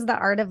 what does the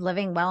art of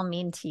living well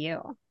mean to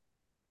you?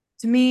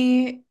 To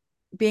me,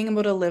 being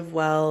able to live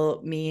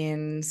well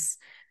means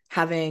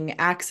having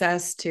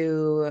access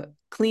to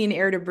clean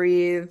air to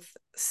breathe,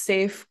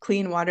 safe,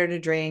 clean water to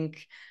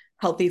drink,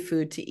 healthy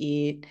food to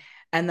eat,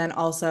 and then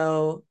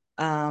also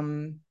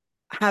having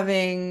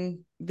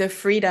the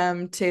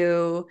freedom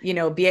to,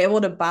 be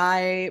able to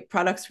buy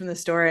products from the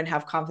store and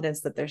have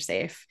confidence that they're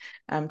safe.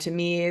 To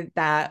me,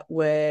 that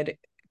would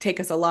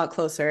take us a lot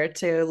closer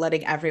to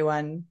letting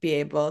everyone be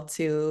able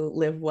to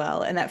live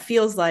well. And that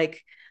feels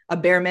like a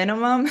bare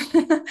minimum.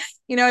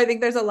 I think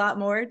there's a lot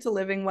more to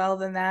living well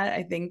than that.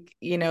 I think,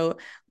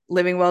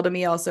 living well to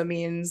me also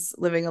means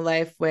living a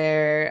life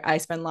where I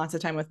spend lots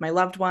of time with my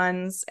loved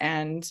ones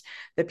and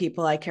the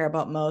people I care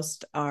about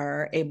most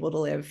are able to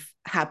live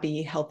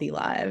happy, healthy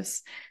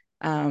lives.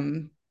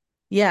 And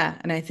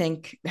I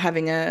think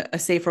having a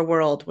safer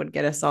world would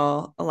get us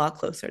all a lot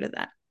closer to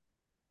that.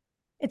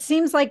 It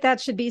seems like that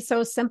should be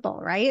so simple,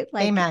 right?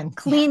 Like Amen.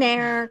 Clean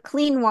air,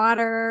 clean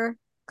water,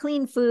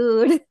 clean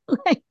food,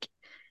 like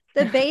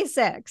the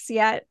basics,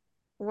 yet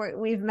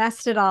we've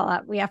messed it all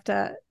up. We have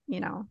to,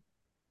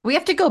 we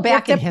have to go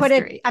back in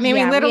history.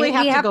 We literally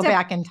have to go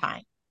back in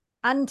time.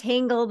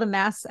 Untangle the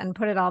mess and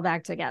put it all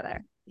back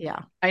together. Yeah.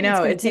 I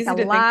know. It's easy to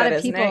think that,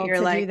 isn't it?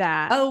 You're like,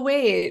 oh,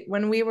 wait,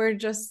 when we were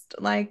just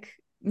like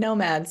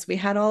nomads, we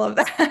had all of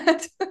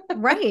that.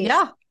 Right.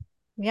 Yeah.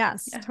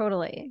 Yes,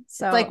 totally.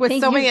 So it's like with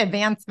so many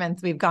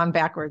advancements, we've gone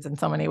backwards in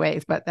so many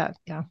ways, but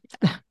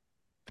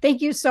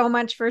thank you so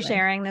much for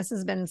sharing. This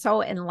has been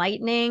so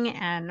enlightening,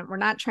 and we're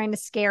not trying to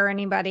scare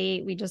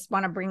anybody. We just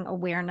want to bring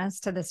awareness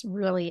to this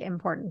really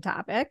important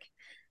topic,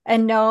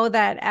 and know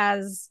that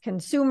as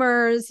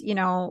consumers, you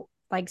know,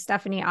 like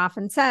Stephanie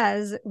often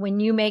says,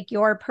 when you make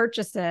your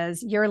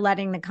purchases, you're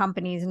letting the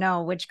companies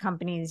know which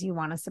companies you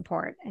want to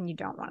support and you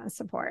don't want to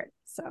support.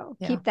 So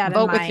keep that in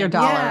mind. Vote with your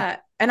dollar. Yeah.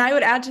 And I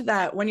would add to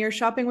that, when you're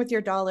shopping with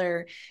your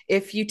dollar,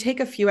 if you take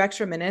a few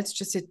extra minutes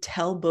just to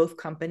tell both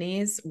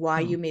companies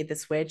why you made the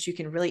switch, you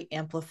can really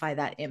amplify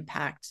that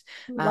impact.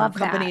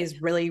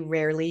 Companies really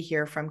rarely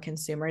hear from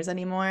consumers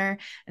anymore.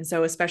 And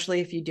so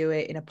especially if you do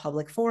it in a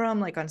public forum,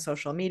 like on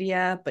social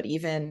media, but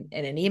even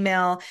in an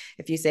email,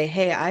 if you say,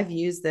 hey, I've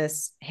used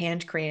this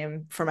hand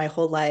cream for my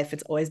whole life,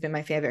 it's always been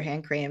my favorite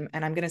hand cream,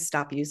 and I'm going to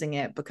stop using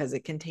it because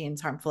it contains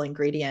harmful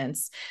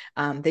ingredients,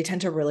 they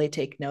tend to really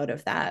take note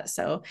of that.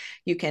 So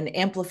you can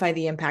amplify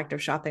the impact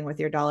of shopping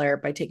with your dollar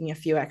by taking a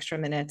few extra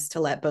minutes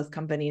to let both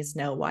companies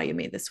know why you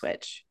made the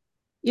switch.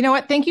 You know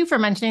what? Thank you for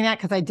mentioning that,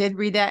 because I did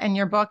read that in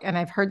your book and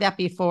I've heard that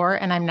before,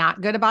 and I'm not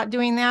good about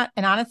doing that.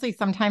 And honestly,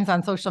 sometimes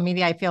on social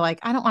media, I feel like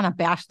I don't want to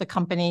bash the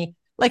company.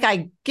 Like,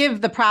 I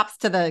give the props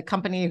to the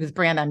company whose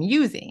brand I'm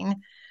using,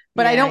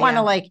 but I don't want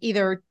to like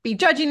either be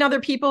judging other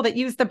people that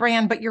use the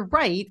brand. But you're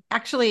right.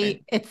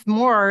 Actually, it's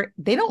more,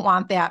 they don't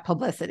want that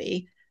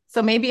publicity.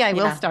 So maybe I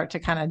will start to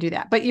kind of do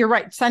that. But you're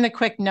right. Send a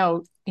quick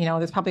note. You know,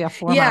 there's probably a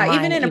form. Yeah,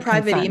 even in a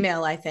private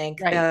email, I think,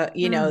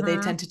 you know, they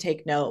tend to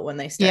take note when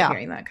they start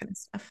hearing that kind of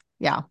stuff.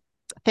 Yeah.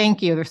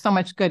 Thank you. There's so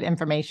much good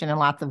information and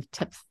lots of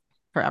tips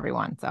for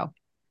everyone. So,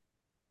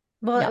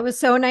 well, it was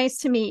so nice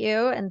to meet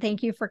you, and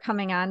thank you for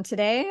coming on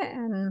today.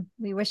 And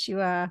we wish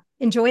you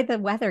enjoy the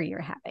weather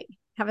you're having.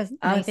 Have a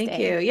nice day. Thank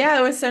you. Yeah,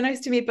 it was so nice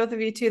to meet both of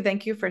you too.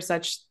 Thank you for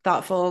such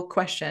thoughtful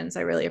questions.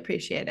 I really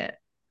appreciate it.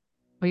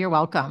 Well, you're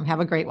welcome.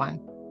 Have a great one.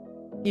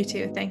 You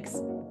too. Thanks.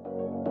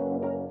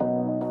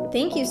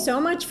 Thank you so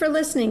much for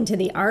listening to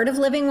the Art of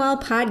Living Well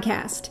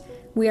podcast.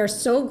 We are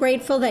so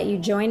grateful that you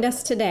joined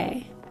us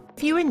today.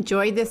 If you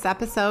enjoyed this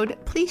episode,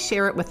 please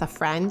share it with a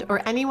friend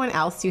or anyone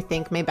else you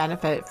think may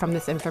benefit from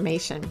this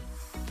information.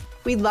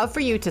 We'd love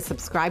for you to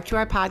subscribe to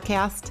our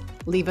podcast,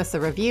 leave us a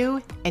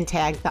review, and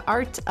tag the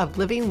Art of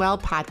Living Well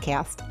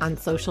podcast on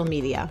social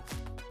media.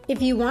 If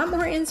you want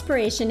more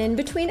inspiration in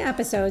between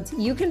episodes,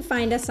 you can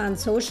find us on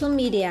social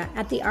media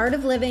at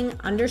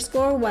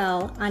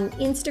theartofliving_well on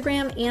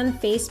Instagram and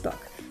Facebook,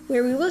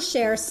 where we will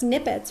share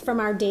snippets from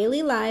our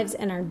daily lives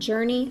and our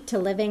journey to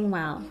living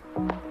well.